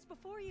stands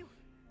before you.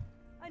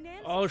 An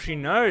ancestor. Oh, she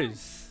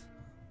knows.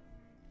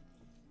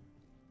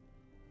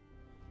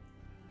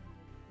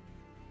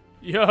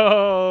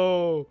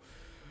 Yo,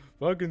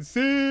 fucking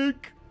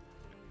sick.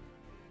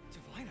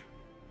 Diviner,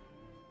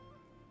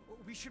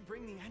 we should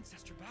bring the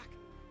ancestor back.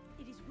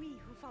 It is we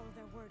who follow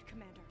their word,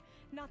 Commander,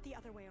 not the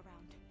other way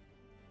around.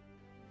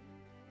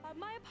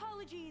 My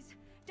apologies,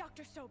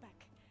 Dr.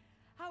 Sobek.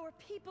 Our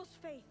people's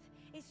faith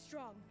is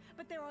strong,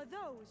 but there are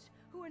those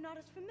who are not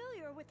as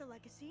familiar with the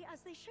legacy as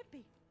they should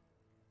be.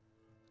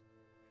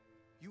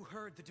 You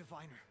heard the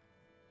diviner.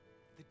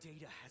 The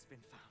data has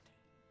been found.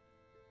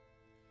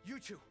 You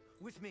two,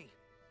 with me.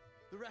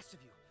 The rest of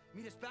you,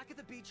 meet us back at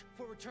the beach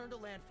for return to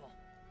landfall.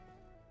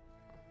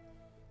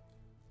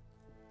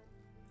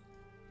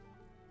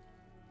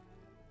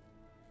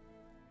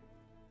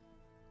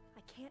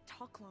 I can't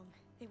talk long.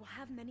 They will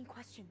have many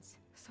questions.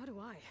 So do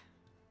I.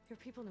 Your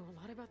people know a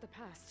lot about the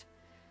past.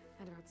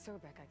 And about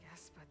Sobek, I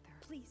guess, but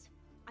they're... Please,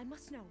 I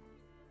must know.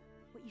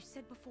 What you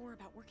said before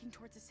about working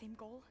towards the same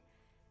goal,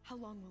 how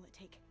long will it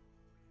take?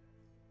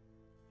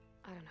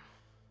 I don't know.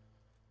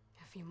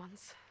 A few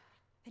months?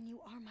 Then you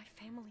are my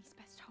family's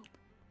best hope.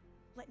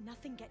 Let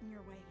nothing get in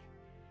your way.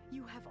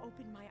 You have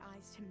opened my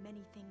eyes to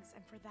many things,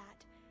 and for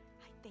that,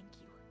 I thank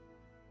you.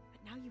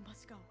 But now you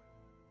must go.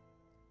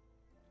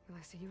 Will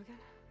I see you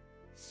again?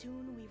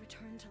 Soon we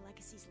return to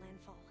Legacy's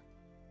landfall.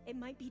 It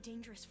might be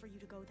dangerous for you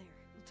to go there.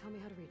 Tell me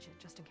how to reach it,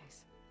 just in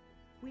case.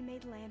 We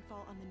made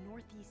landfall on the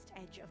northeast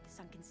edge of the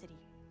sunken city.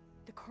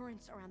 The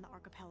currents around the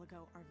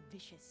archipelago are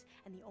vicious,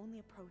 and the only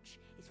approach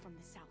is from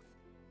the south.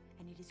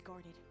 And it is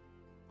guarded.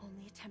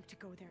 Only attempt to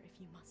go there if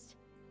you must.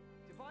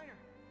 Diviner,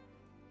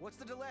 what's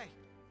the delay?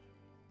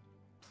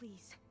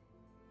 Please,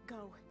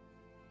 go.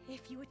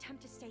 If you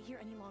attempt to stay here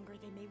any longer,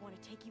 they may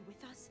want to take you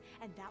with us,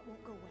 and that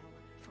won't go well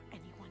for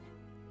anyone.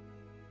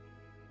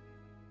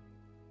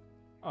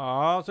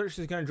 Oh, so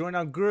she's gonna join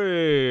our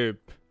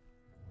group.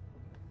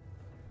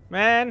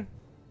 Man,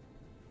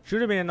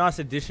 should have been a nice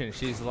addition.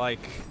 She's like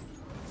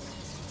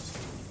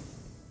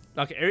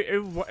every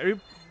Better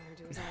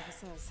do as Alva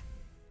says.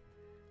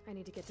 I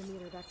need to get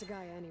Demeter back to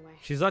Gaia anyway.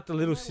 she's like the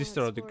little Might wanna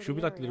sister of the. explore She'll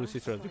be like the area, little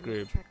sister of the find a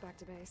group. trek back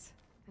to base.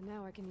 And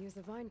now I can use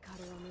the vine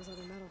cutter on those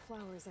other metal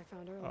flowers I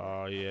found earlier.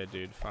 Oh yeah,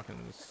 dude,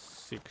 fucking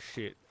sick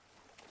shit.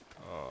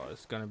 Oh,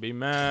 it's gonna be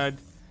mad.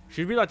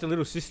 She'd be like the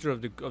little sister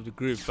of the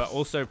group, but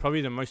also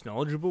probably the most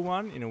knowledgeable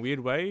one in a weird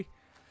way,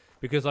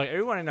 because like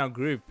everyone in our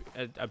group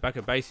at back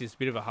at base is a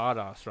bit of a hard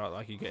ass, right?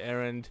 Like you get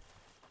Aaron,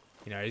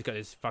 you know, he's got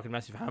this fucking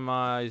massive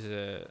hammer. He's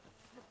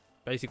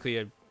basically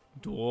a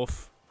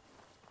dwarf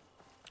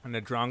and a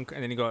drunk,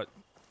 and then you got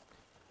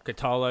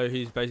Katalo,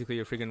 who's basically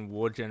a friggin'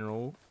 war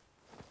general,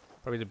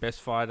 probably the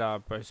best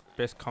fighter,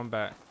 best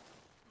combat,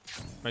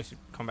 most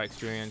combat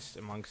experience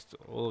amongst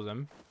all of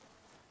them.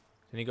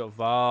 Then you got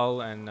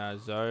Val and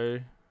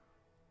Zoe.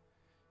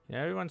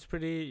 Yeah, everyone's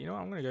pretty. You know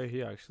what? I'm gonna go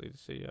here actually to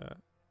see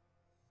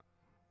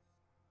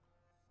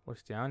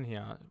what's down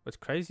here. What's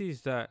crazy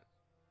is that.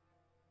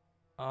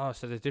 Oh,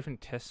 so there's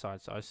different test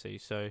sites I see.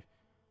 So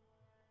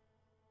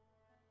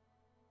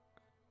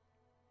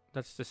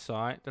that's the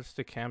site. That's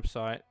the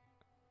campsite.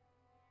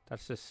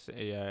 That's just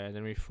yeah. And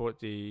then we fought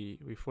the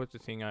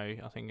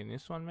thingo. I think in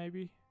this one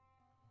maybe.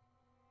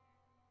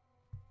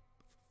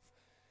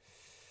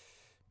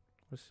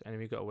 And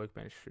we got a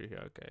workbench through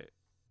here. Okay.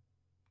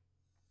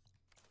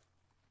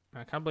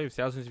 I can't believe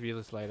thousands of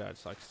years later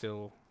it's like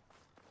still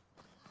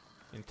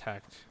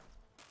intact.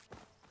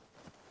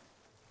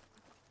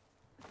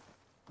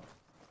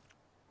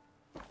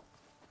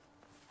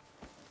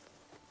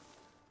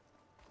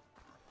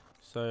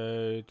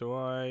 So do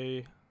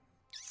I?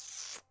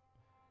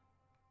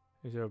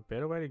 Is there a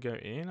better way to go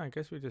in? I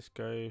guess we just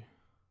go.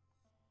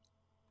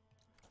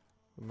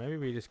 Maybe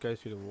we just go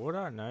through the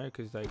water. No,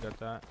 because they got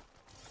that.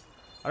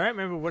 I don't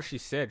remember what she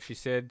said. She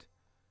said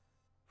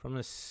from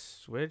the.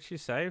 Where did she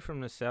say?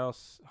 From the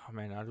south. Oh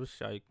man, I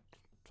wish I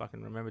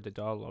fucking remembered the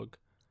dialogue.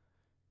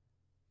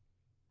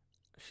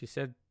 She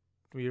said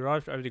we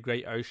arrived over the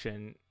Great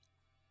Ocean.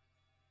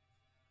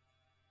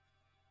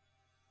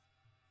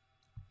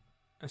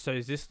 And so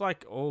is this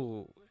like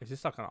all? Is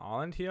this like an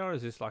island here, or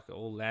is this like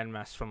all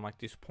landmass from like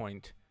this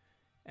point,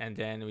 and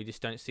then we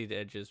just don't see the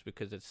edges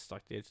because it's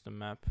like the edge of the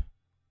map?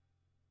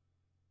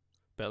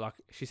 But like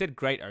she said,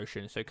 Great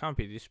Ocean, so it can't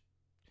be this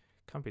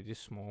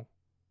small.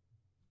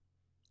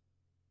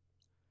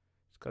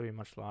 It's gotta be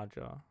much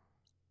larger.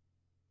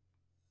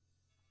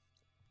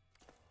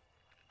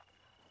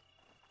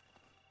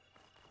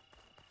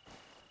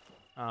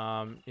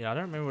 Yeah, I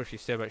don't remember what she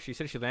said, but she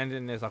said she landed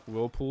and there's like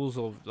whirlpools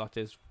or like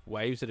there's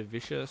waves that are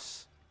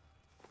vicious.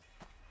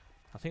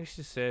 I think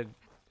she said,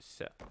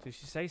 did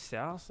she say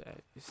south,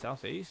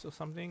 southeast or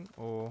something,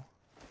 or?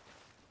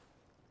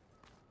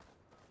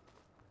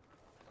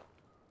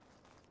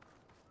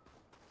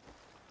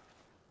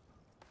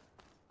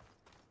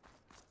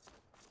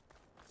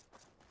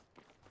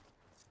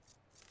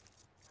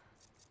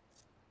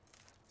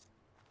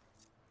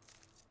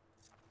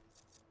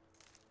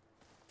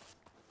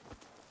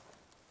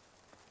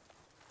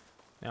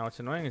 Now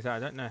what's annoying is that I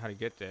don't know how to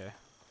get there.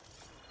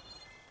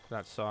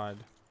 That side.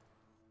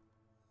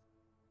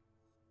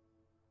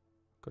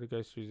 Gotta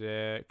go through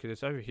there, because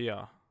it's over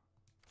here.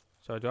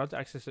 So do I have to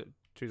access it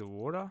through the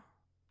water?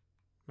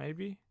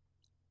 Maybe?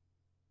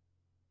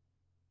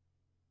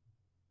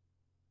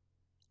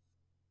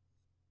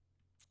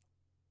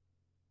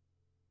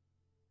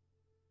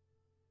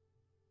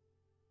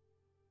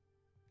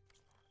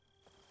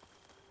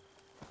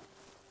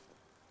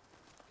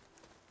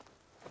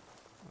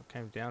 I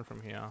came down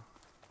from here.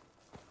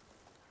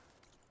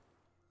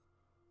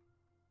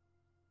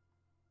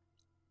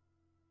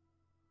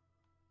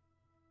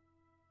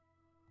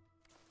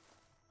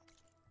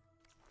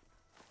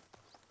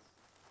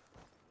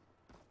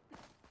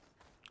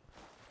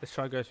 Let's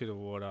try to go through the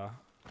water.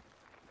 I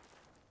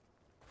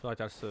feel like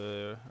that's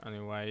the only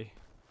way.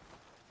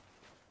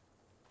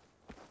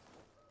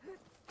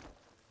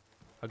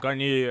 I got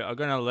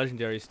another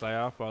legendary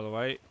slayer, by the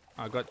way.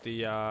 I got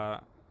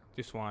the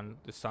this one,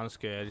 the Sun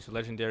Scare, this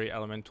legendary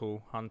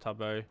elemental hunter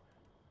bow.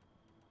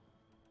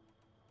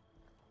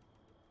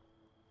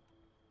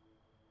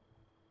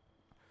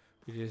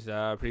 Which is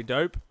pretty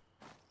dope.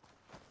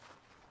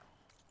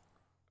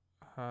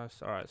 So,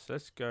 alright, so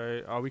let's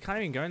go. Oh, we can't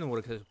even go in the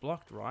water because it's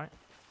blocked, right?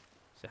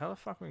 So how the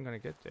fuck are we gonna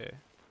get there?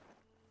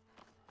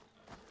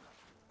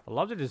 I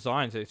love the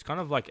designs. It's kind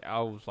of like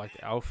elves, like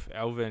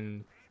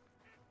elven.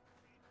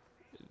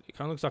 It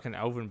kind of looks like an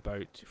elven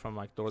boat from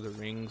like Lord of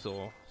the Rings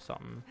or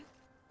something.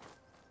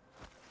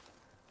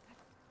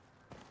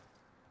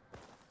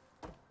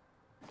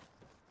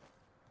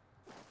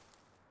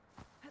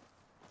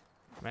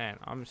 Man,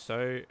 I'm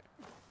so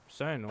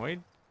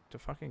annoyed to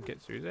fucking get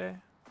through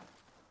there.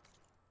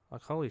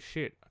 Like holy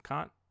shit, I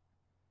can't.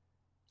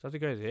 Do I have to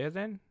go there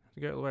then? To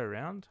go all the way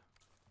around?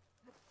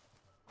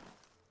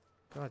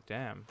 God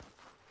damn.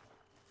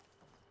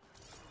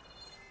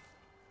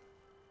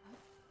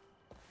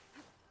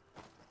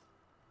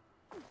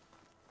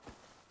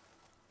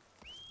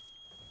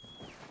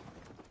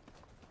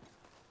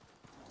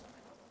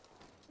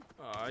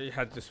 Oh, you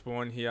had to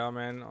spawn here,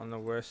 man, on the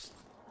worst.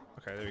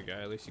 Okay, there we go.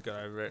 At least you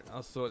got over it.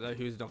 I thought that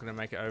he was not going to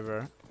make it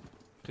over.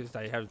 Because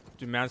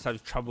the mountains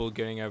have trouble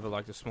getting over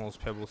like the smallest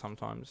pebble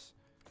sometimes.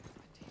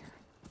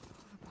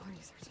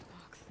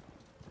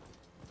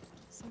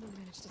 Someone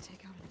managed to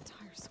take out an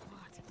entire squad.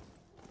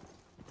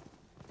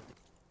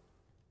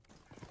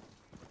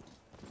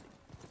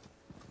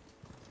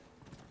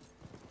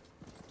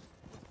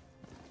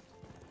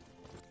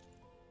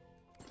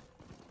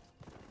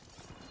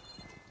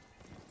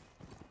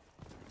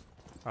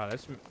 Alright,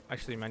 let's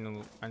actually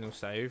manual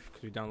save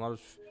because we've done a lot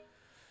of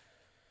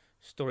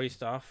story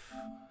stuff.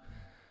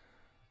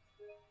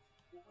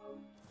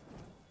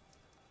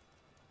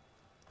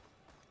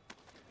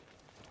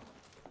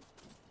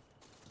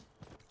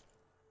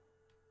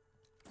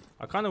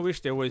 I kind of wish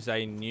there was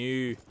a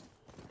new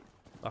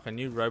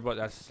robot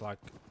that's like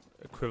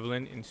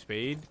equivalent in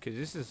speed, because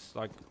this is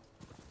like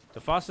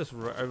the fastest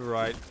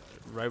override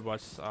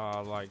robots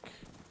are like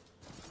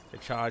the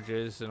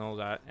Chargers and all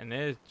that, and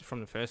they're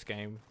from the first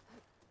game,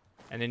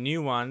 and the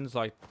new ones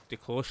like the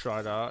Claw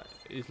Strider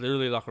is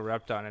literally like a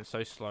raptor and it's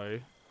so slow,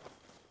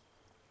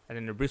 and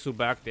then the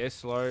Bristleback, they're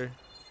slow.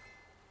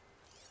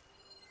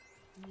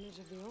 Image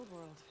of the old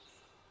world.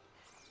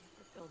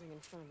 The building in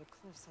front of the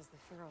cliffs has the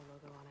Pharaoh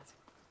logo on it.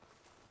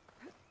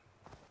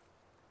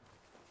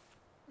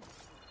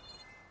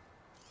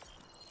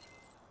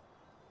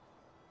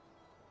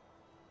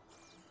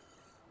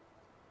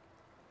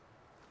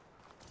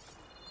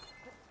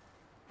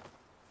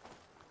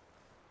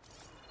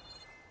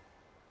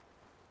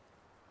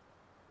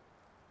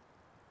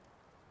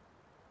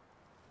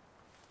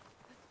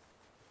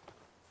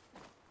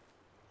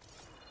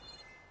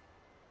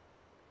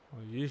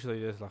 Usually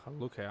there's like a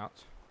lookout.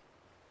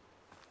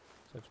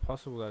 So it's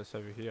possible that it's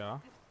over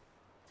here.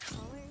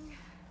 Falling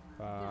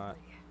But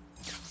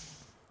gently.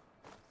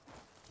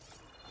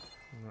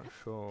 I'm not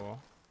sure.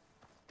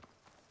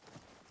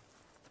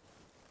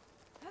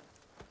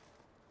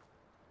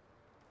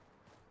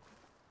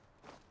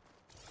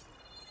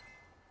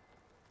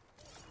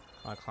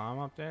 Can I climb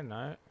up there?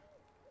 No.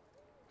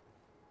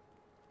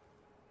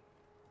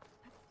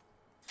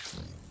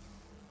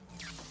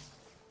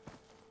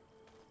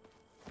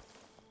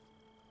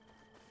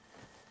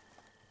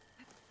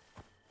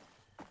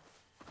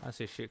 I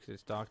see shit because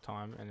it's dark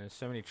time and there's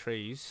so many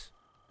trees.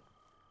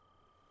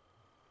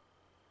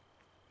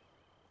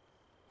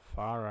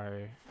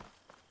 Faro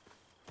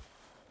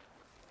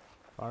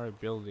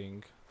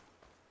building.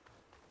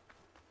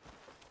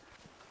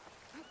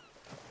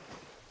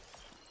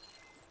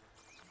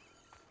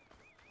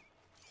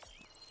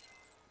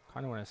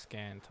 Kind of want to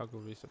scan. Toggle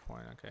vista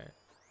point. Okay.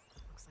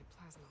 Looks like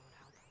plasma would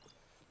help.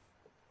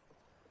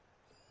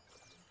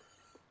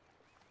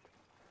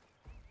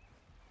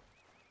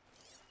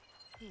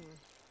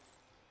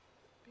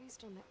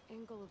 Based on the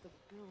angle of the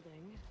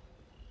building,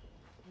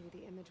 maybe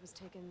the image was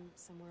taken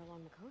somewhere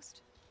along the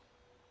coast?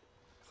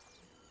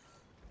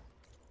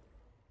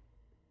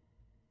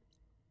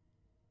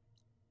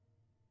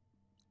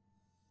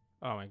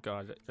 Oh my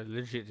god, they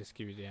legit just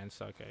give you the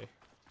answer. Okay.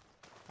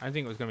 I didn't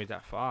think it was going to be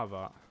that far,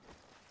 but...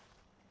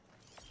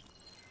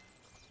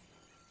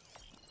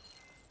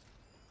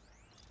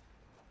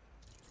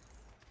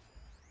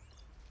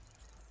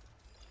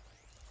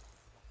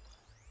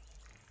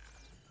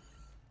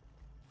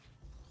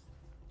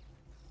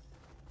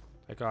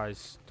 that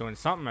guy's doing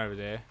something over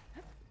there.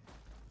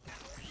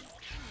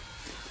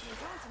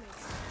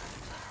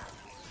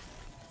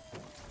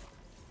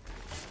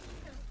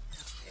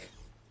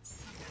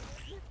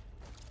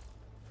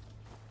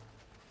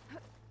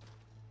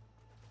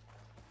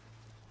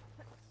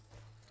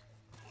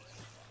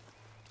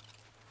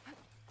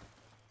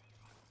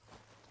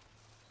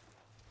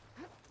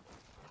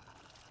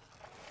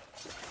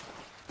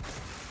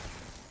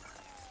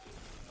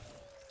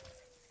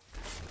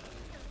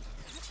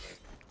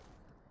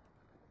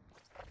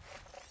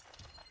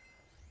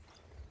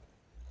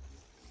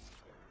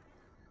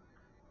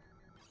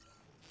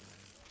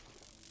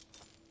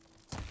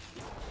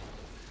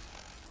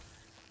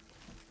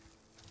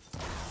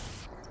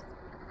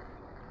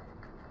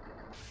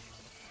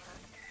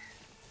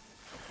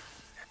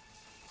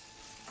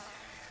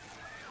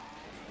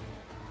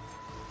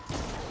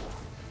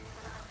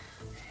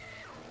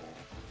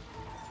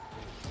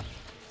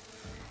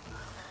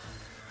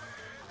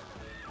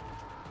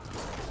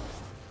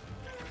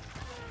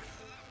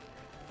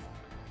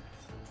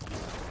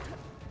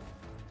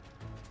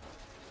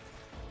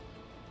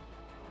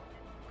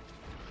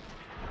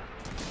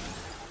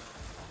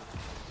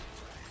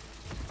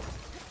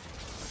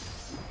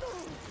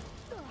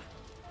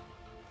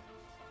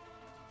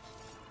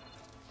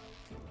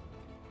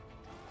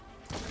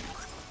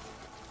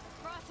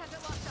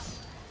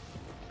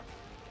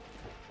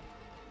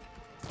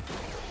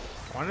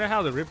 I wonder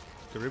how the rip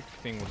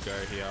thing would go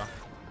here.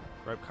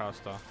 Rope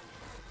caster.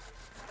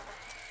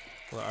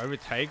 Will it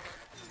overtake?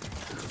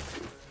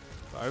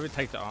 Will it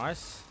overtake the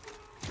ice?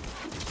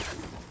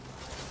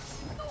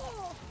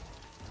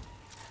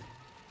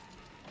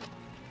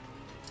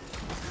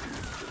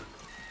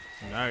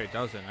 No, it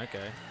doesn't.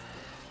 Okay.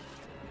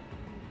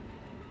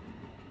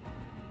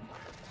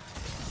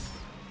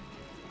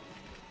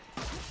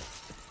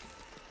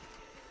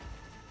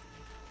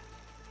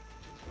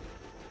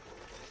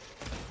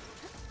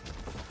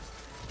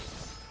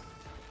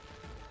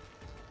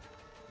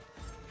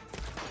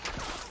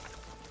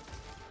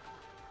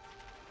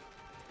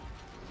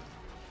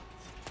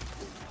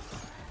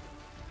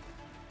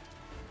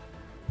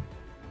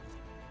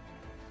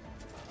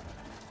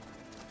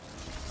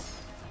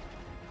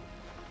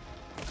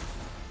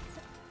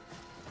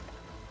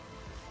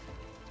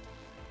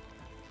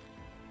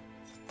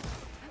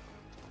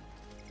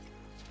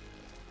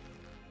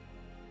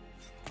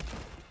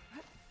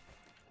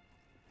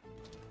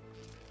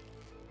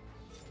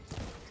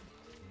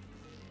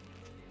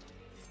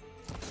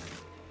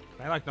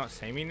 They like not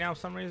see me now for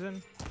some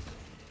reason.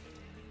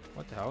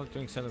 What the hell? It's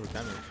doing cellular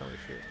damage. Holy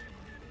shit.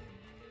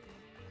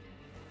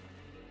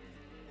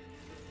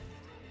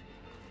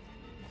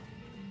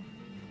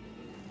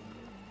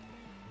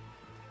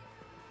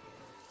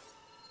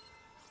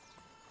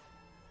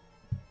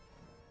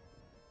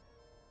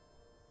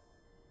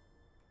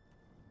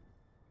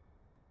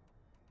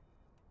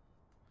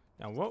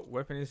 Now what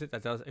weapon is it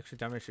that does extra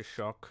damage to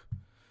shock?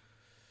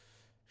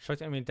 Shock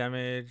to enemy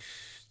damage,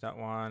 that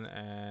one,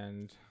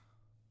 and...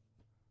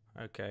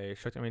 okay,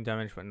 shock to enemy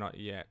damage, but not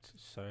yet.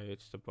 So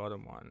it's the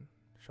bottom one.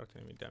 Shock to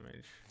enemy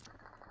damage.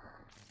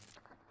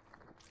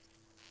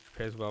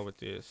 Pairs well with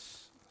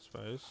this, I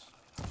suppose.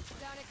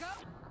 Down it go.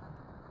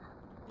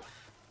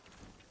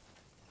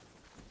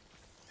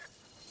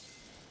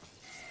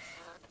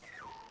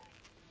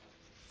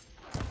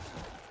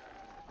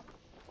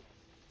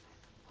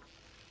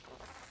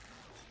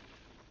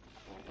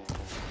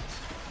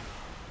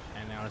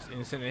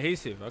 Instant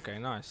adhesive. Okay,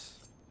 nice.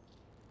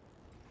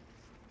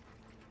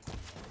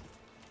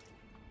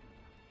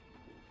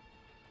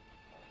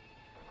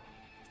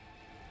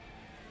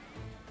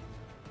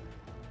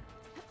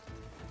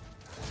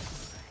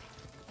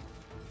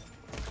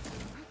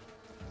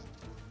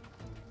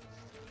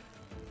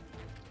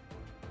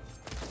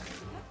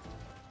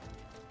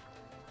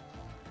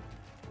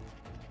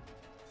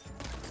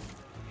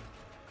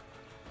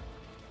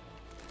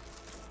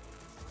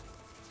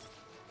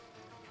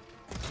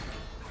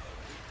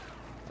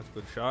 That's a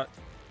good shot.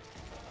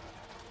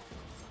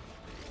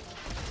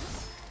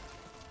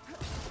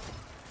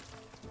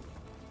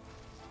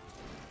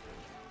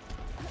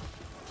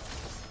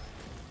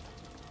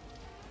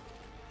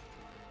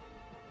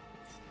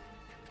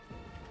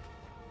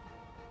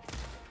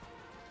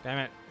 Damn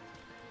it.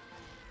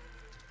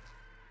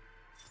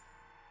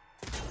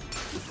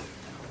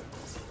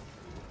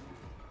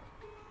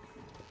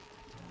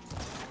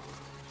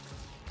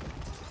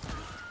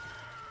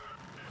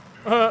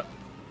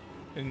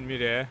 In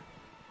midair.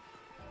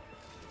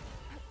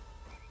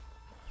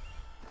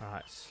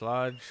 Alright,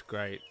 sludge,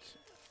 great.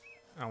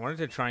 I wanted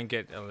to try and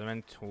get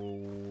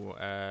elemental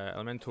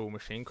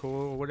machine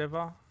core or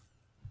whatever.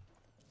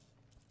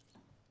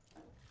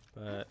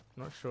 But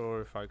not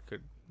sure if I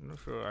could, not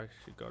sure I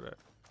actually got it.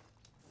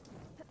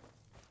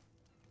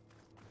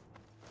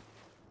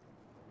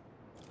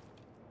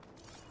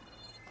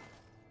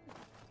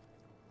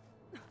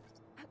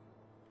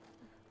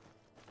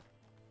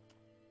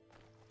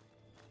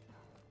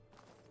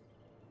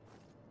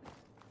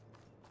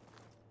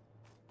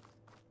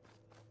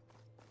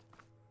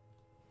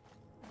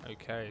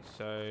 Okay,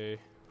 so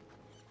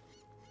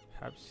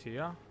perhaps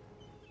here. At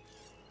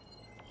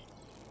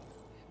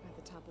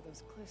the top of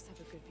those cliffs have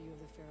a good view of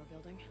the Pharaoh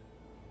building.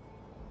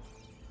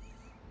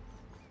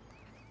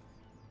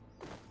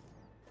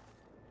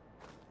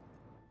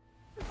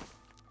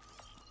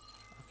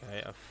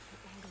 Okay,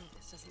 The angle of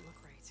this doesn't look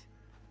right.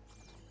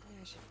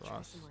 Maybe I should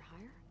try somewhere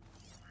higher.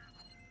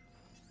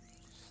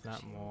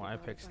 Snap more,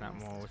 apex snap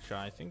more, which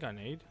I think I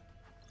need.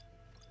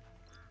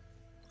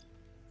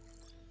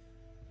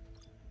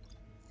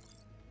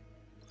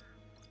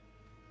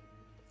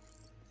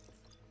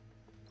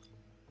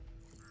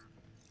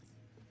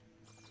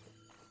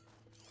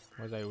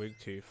 Were they weak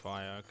to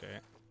fire? Okay.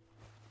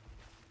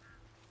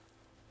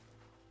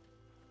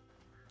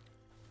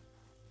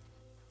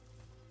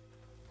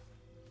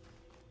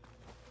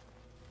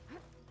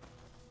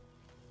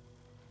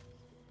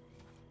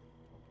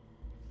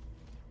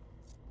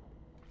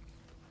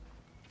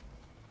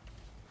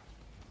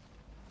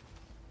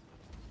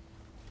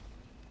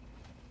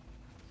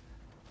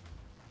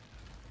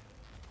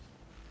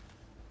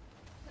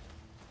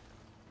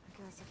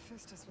 I guess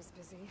Hephaestus was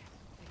busy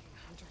making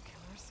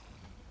hunter-killers.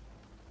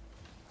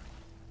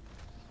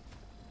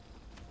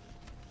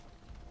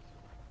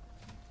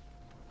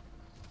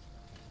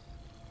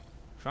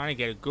 Trying to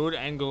get a good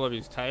angle of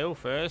his tail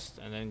first,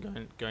 and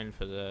then going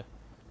for the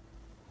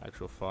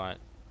actual fight.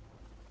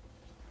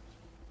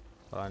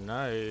 But I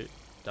know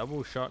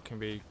double shot can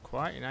be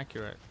quite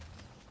inaccurate.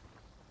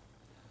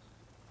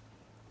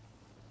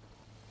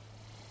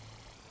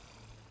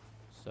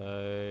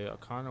 So I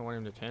kind of want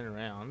him to turn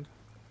around.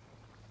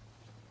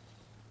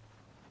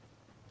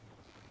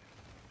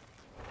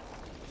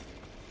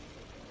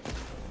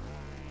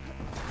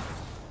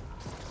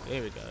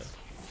 There we go.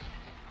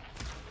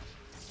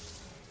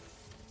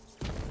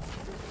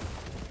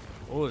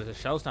 Oh, there's a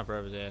shell snapper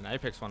over there, an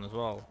apex one as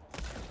well.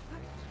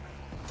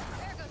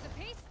 There goes a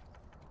piece.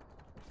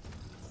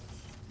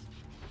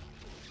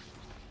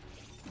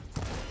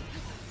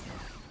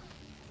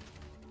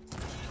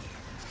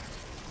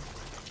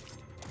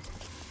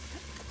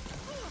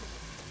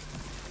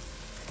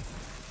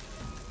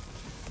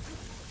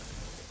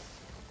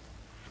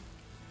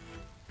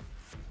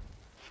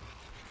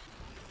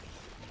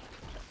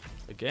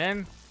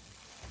 Again.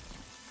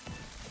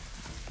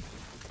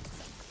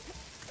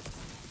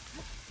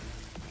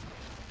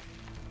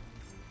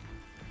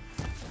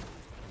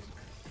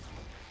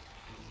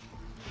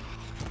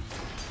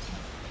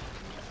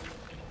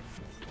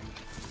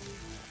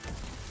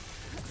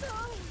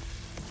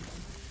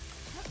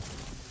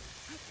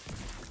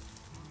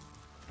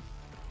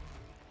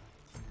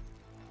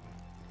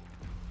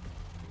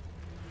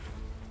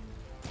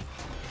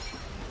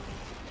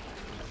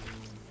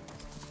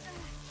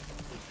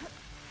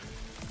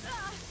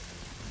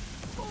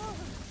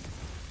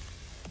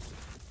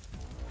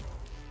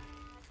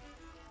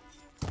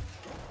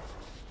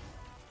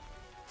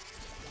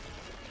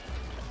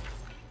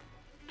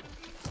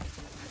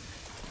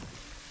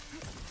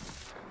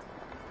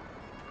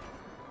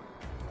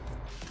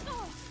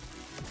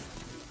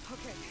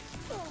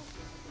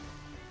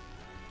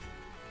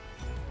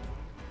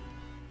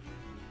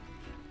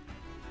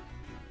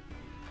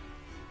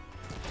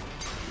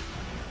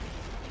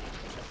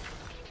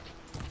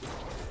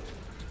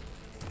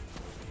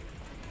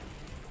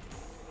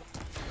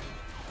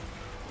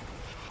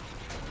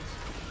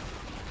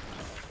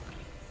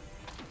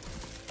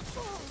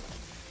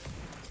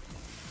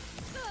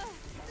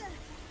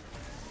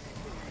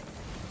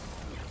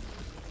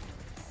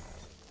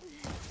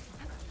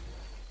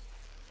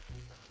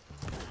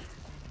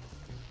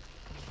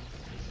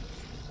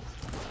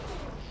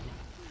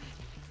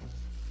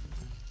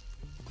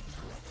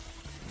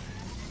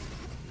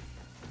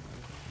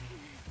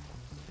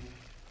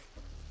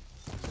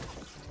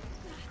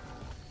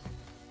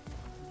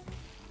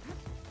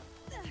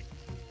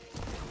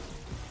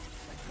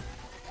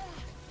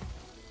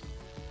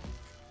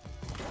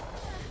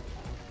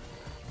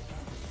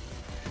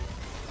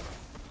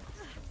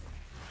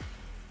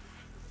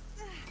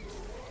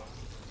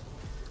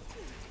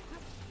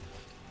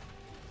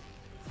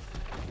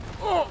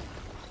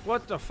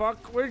 What the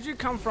fuck? Where did you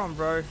come from,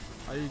 bro?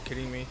 Are you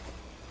kidding me?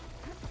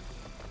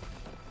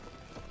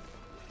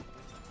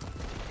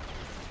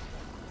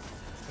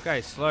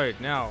 Okay, slowed.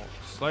 Now,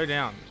 slow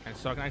down, and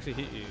so I can actually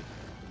hit you.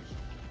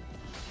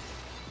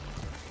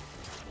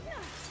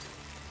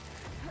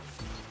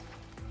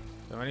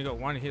 I've only got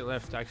one hit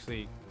left to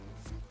actually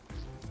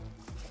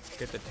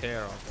get the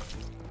tear off.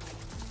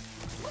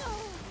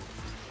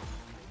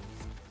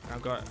 And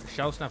I've got a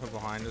shell snapper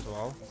behind as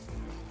well.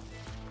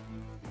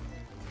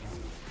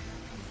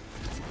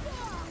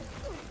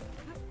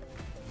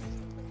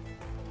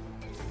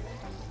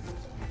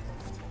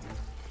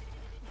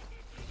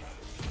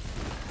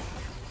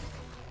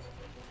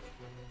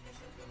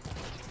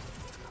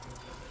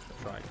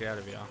 That's right, get out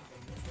of here.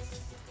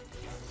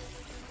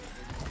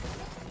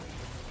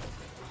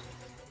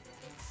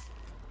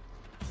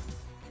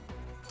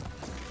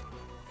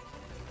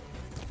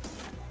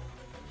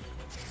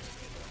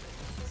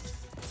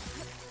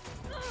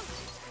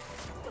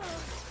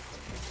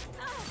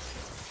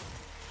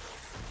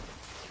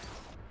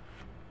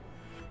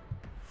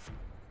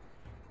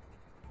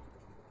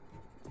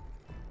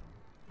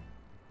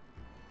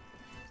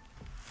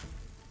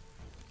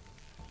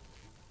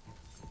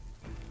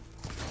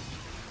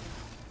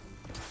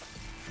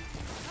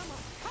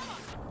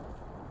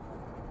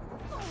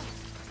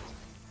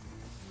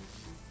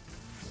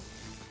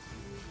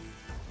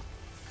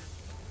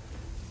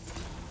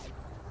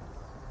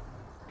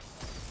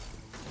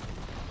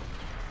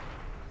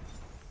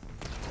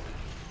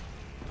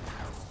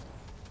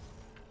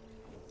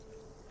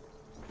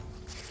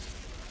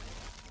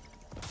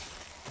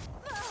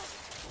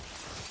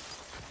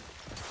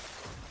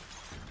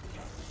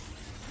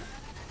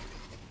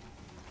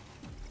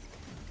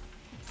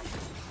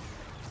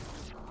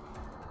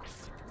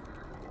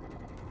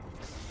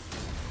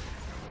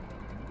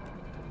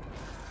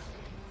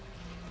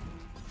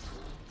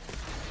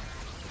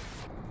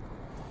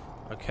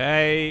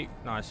 Okay,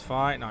 nice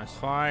fight, nice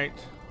fight.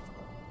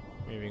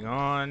 Moving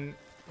on,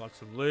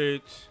 lots of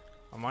loot.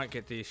 I might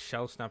get the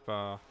shell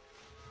snapper,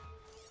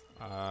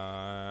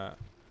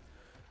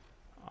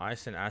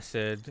 ice and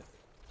acid,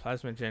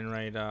 plasma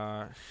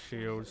generator,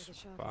 shield,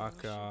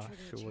 sparker,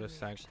 shield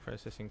sack,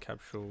 processing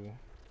capsule,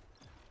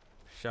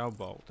 shell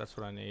bolt. That's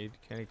what I need.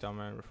 Kinetic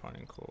dynamo,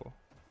 refining core.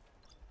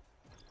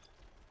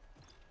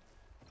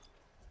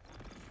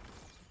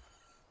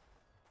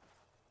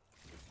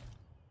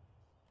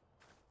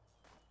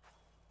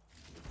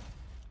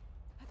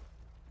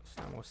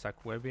 More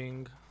sack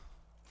webbing.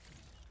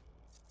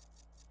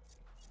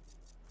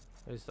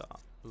 Where's the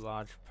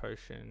large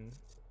potion?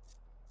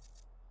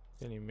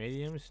 Any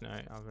mediums? No,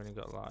 I've only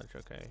got large.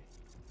 Okay.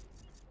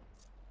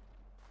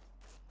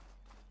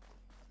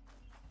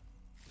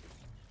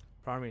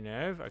 Primary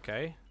nerve.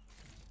 Okay.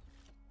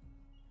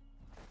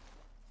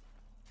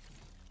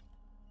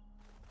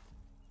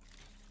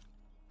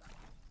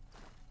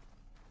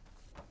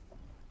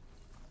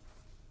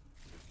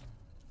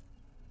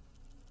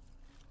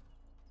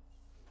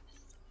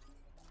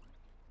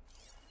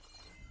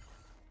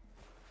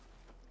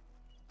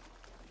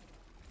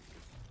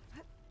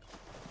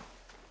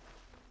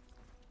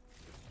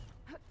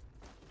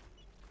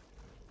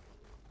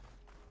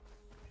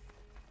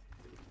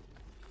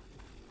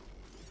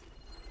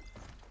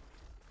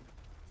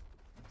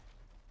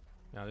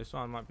 Now this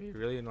one might be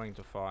really annoying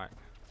to fight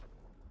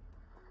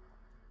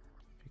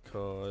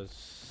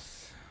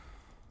because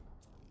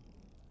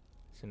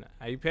it's an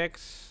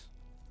apex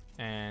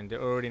and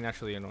they're already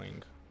naturally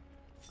annoying.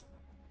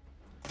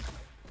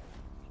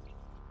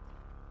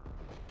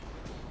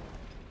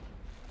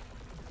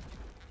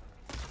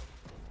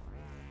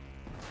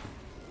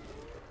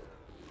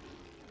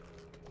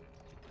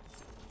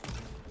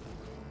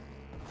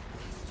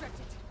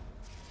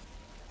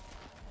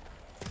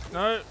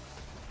 No!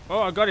 Oh,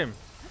 I got him!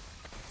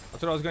 I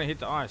thought I was going to hit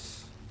the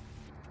ice.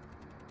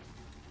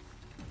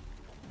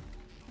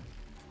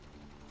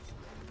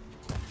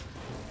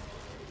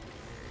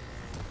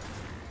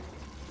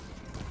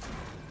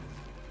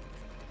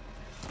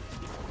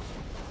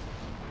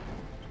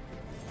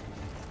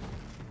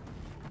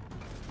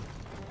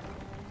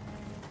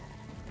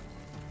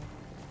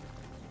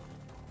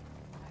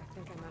 I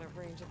think I'm out of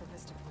range at the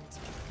vista point.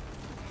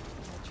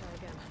 I'll try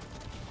again.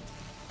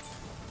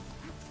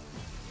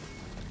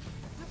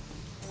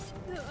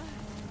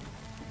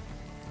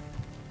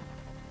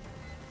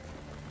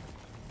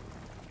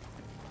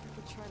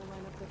 Try to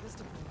line up the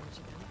vista point range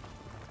again.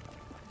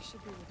 I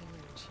should be within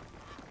range.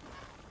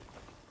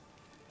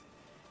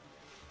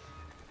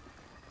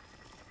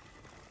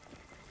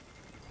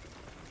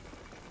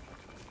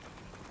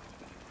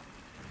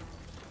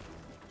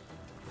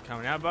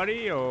 Coming out,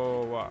 buddy,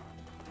 or what?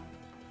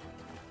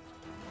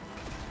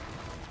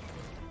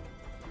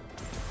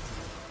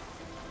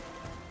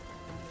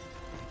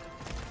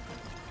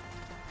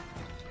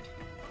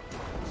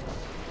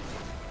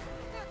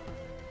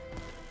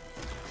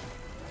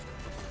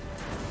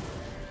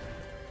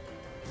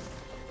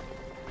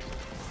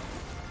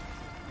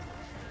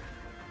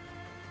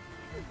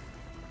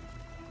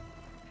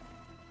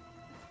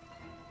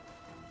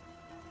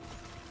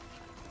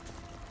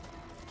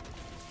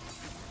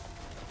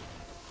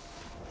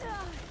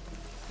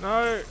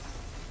 No!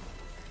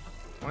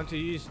 Want to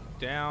use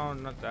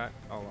down, not that.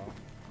 Oh well.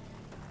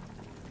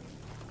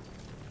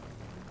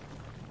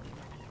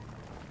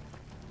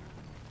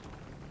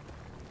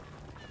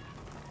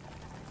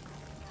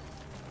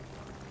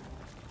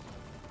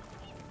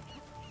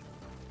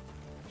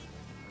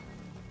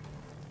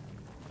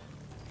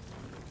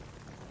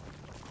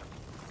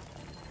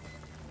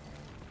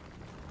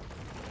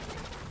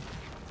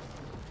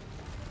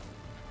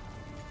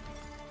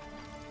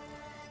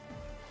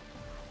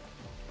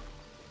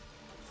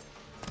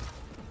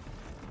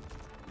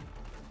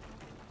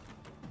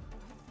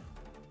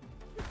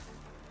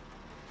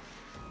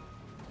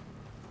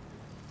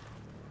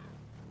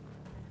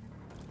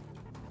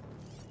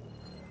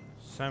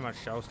 So much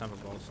shell sniper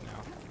bolts now.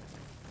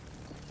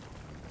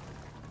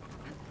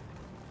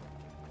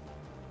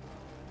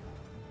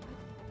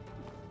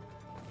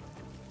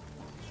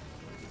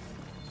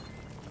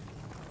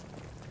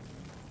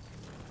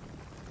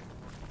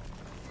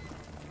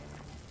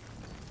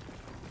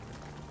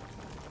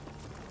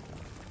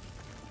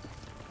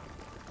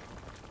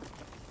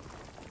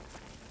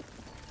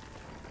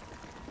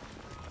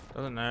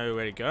 Doesn't know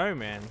where to go,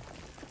 man.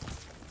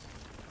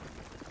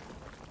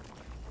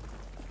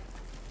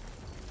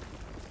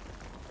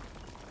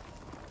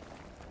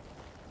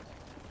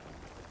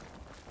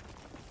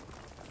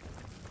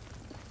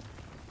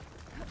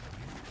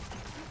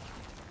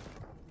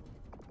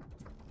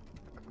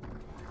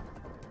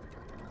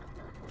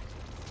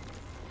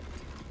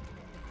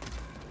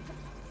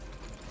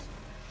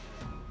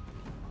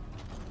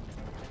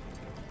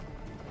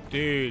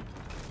 Dude,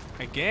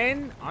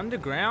 again?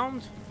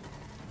 Underground?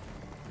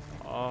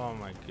 Oh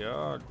my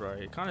god, bro.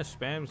 It kind of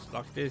spams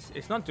like this.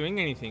 It's not doing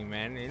anything,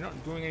 man. You're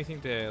not doing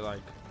anything to,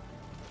 like,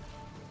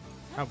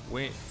 have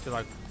wit to,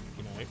 like,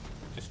 you know,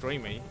 destroy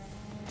me.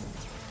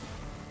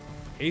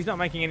 He's not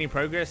making any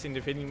progress in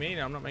defeating me,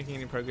 and I'm not making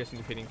any progress in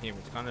defeating him.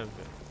 It's kind of...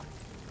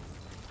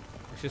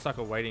 It's just like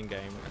a waiting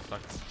game. It's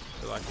like...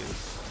 I feel like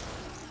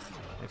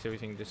it makes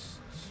everything just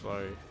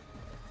slow.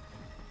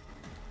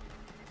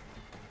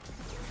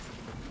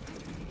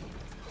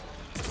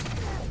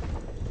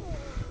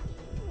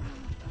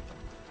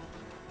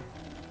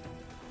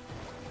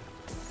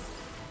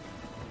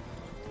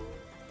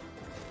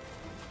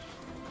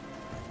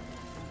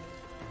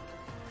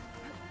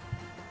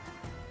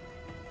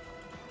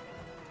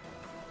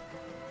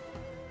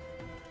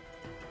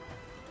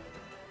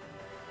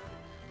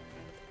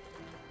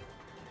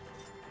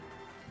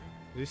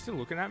 Is he still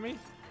looking at me?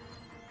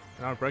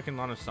 And I'm broken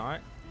line of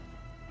sight?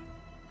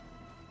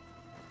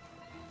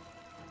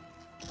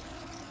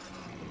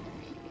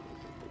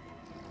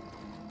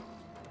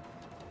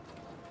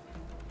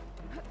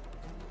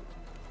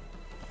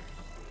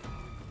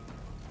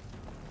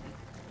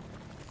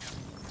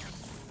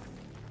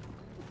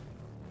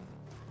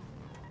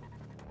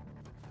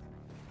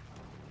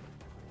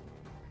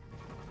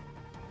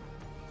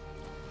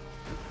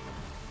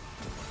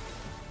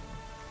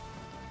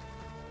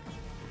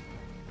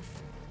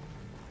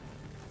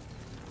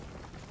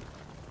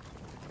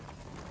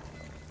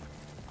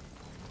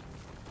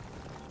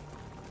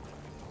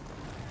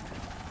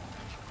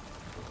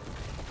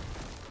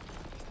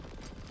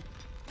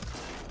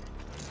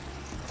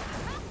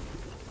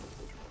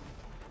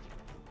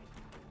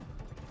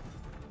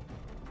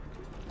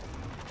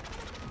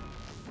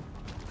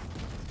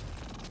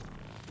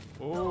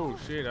 Oh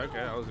shit, okay,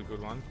 that was a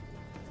good one.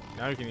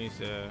 Now we can use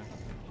the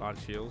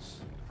large shields.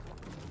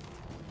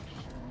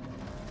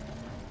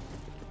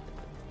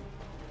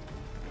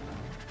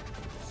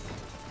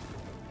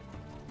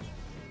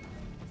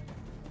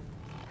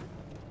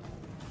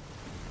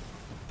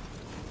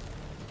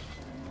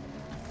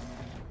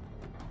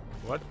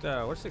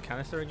 What's the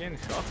canister again?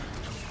 Shock?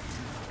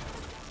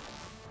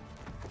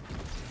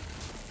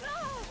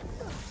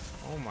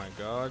 Oh my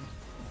god.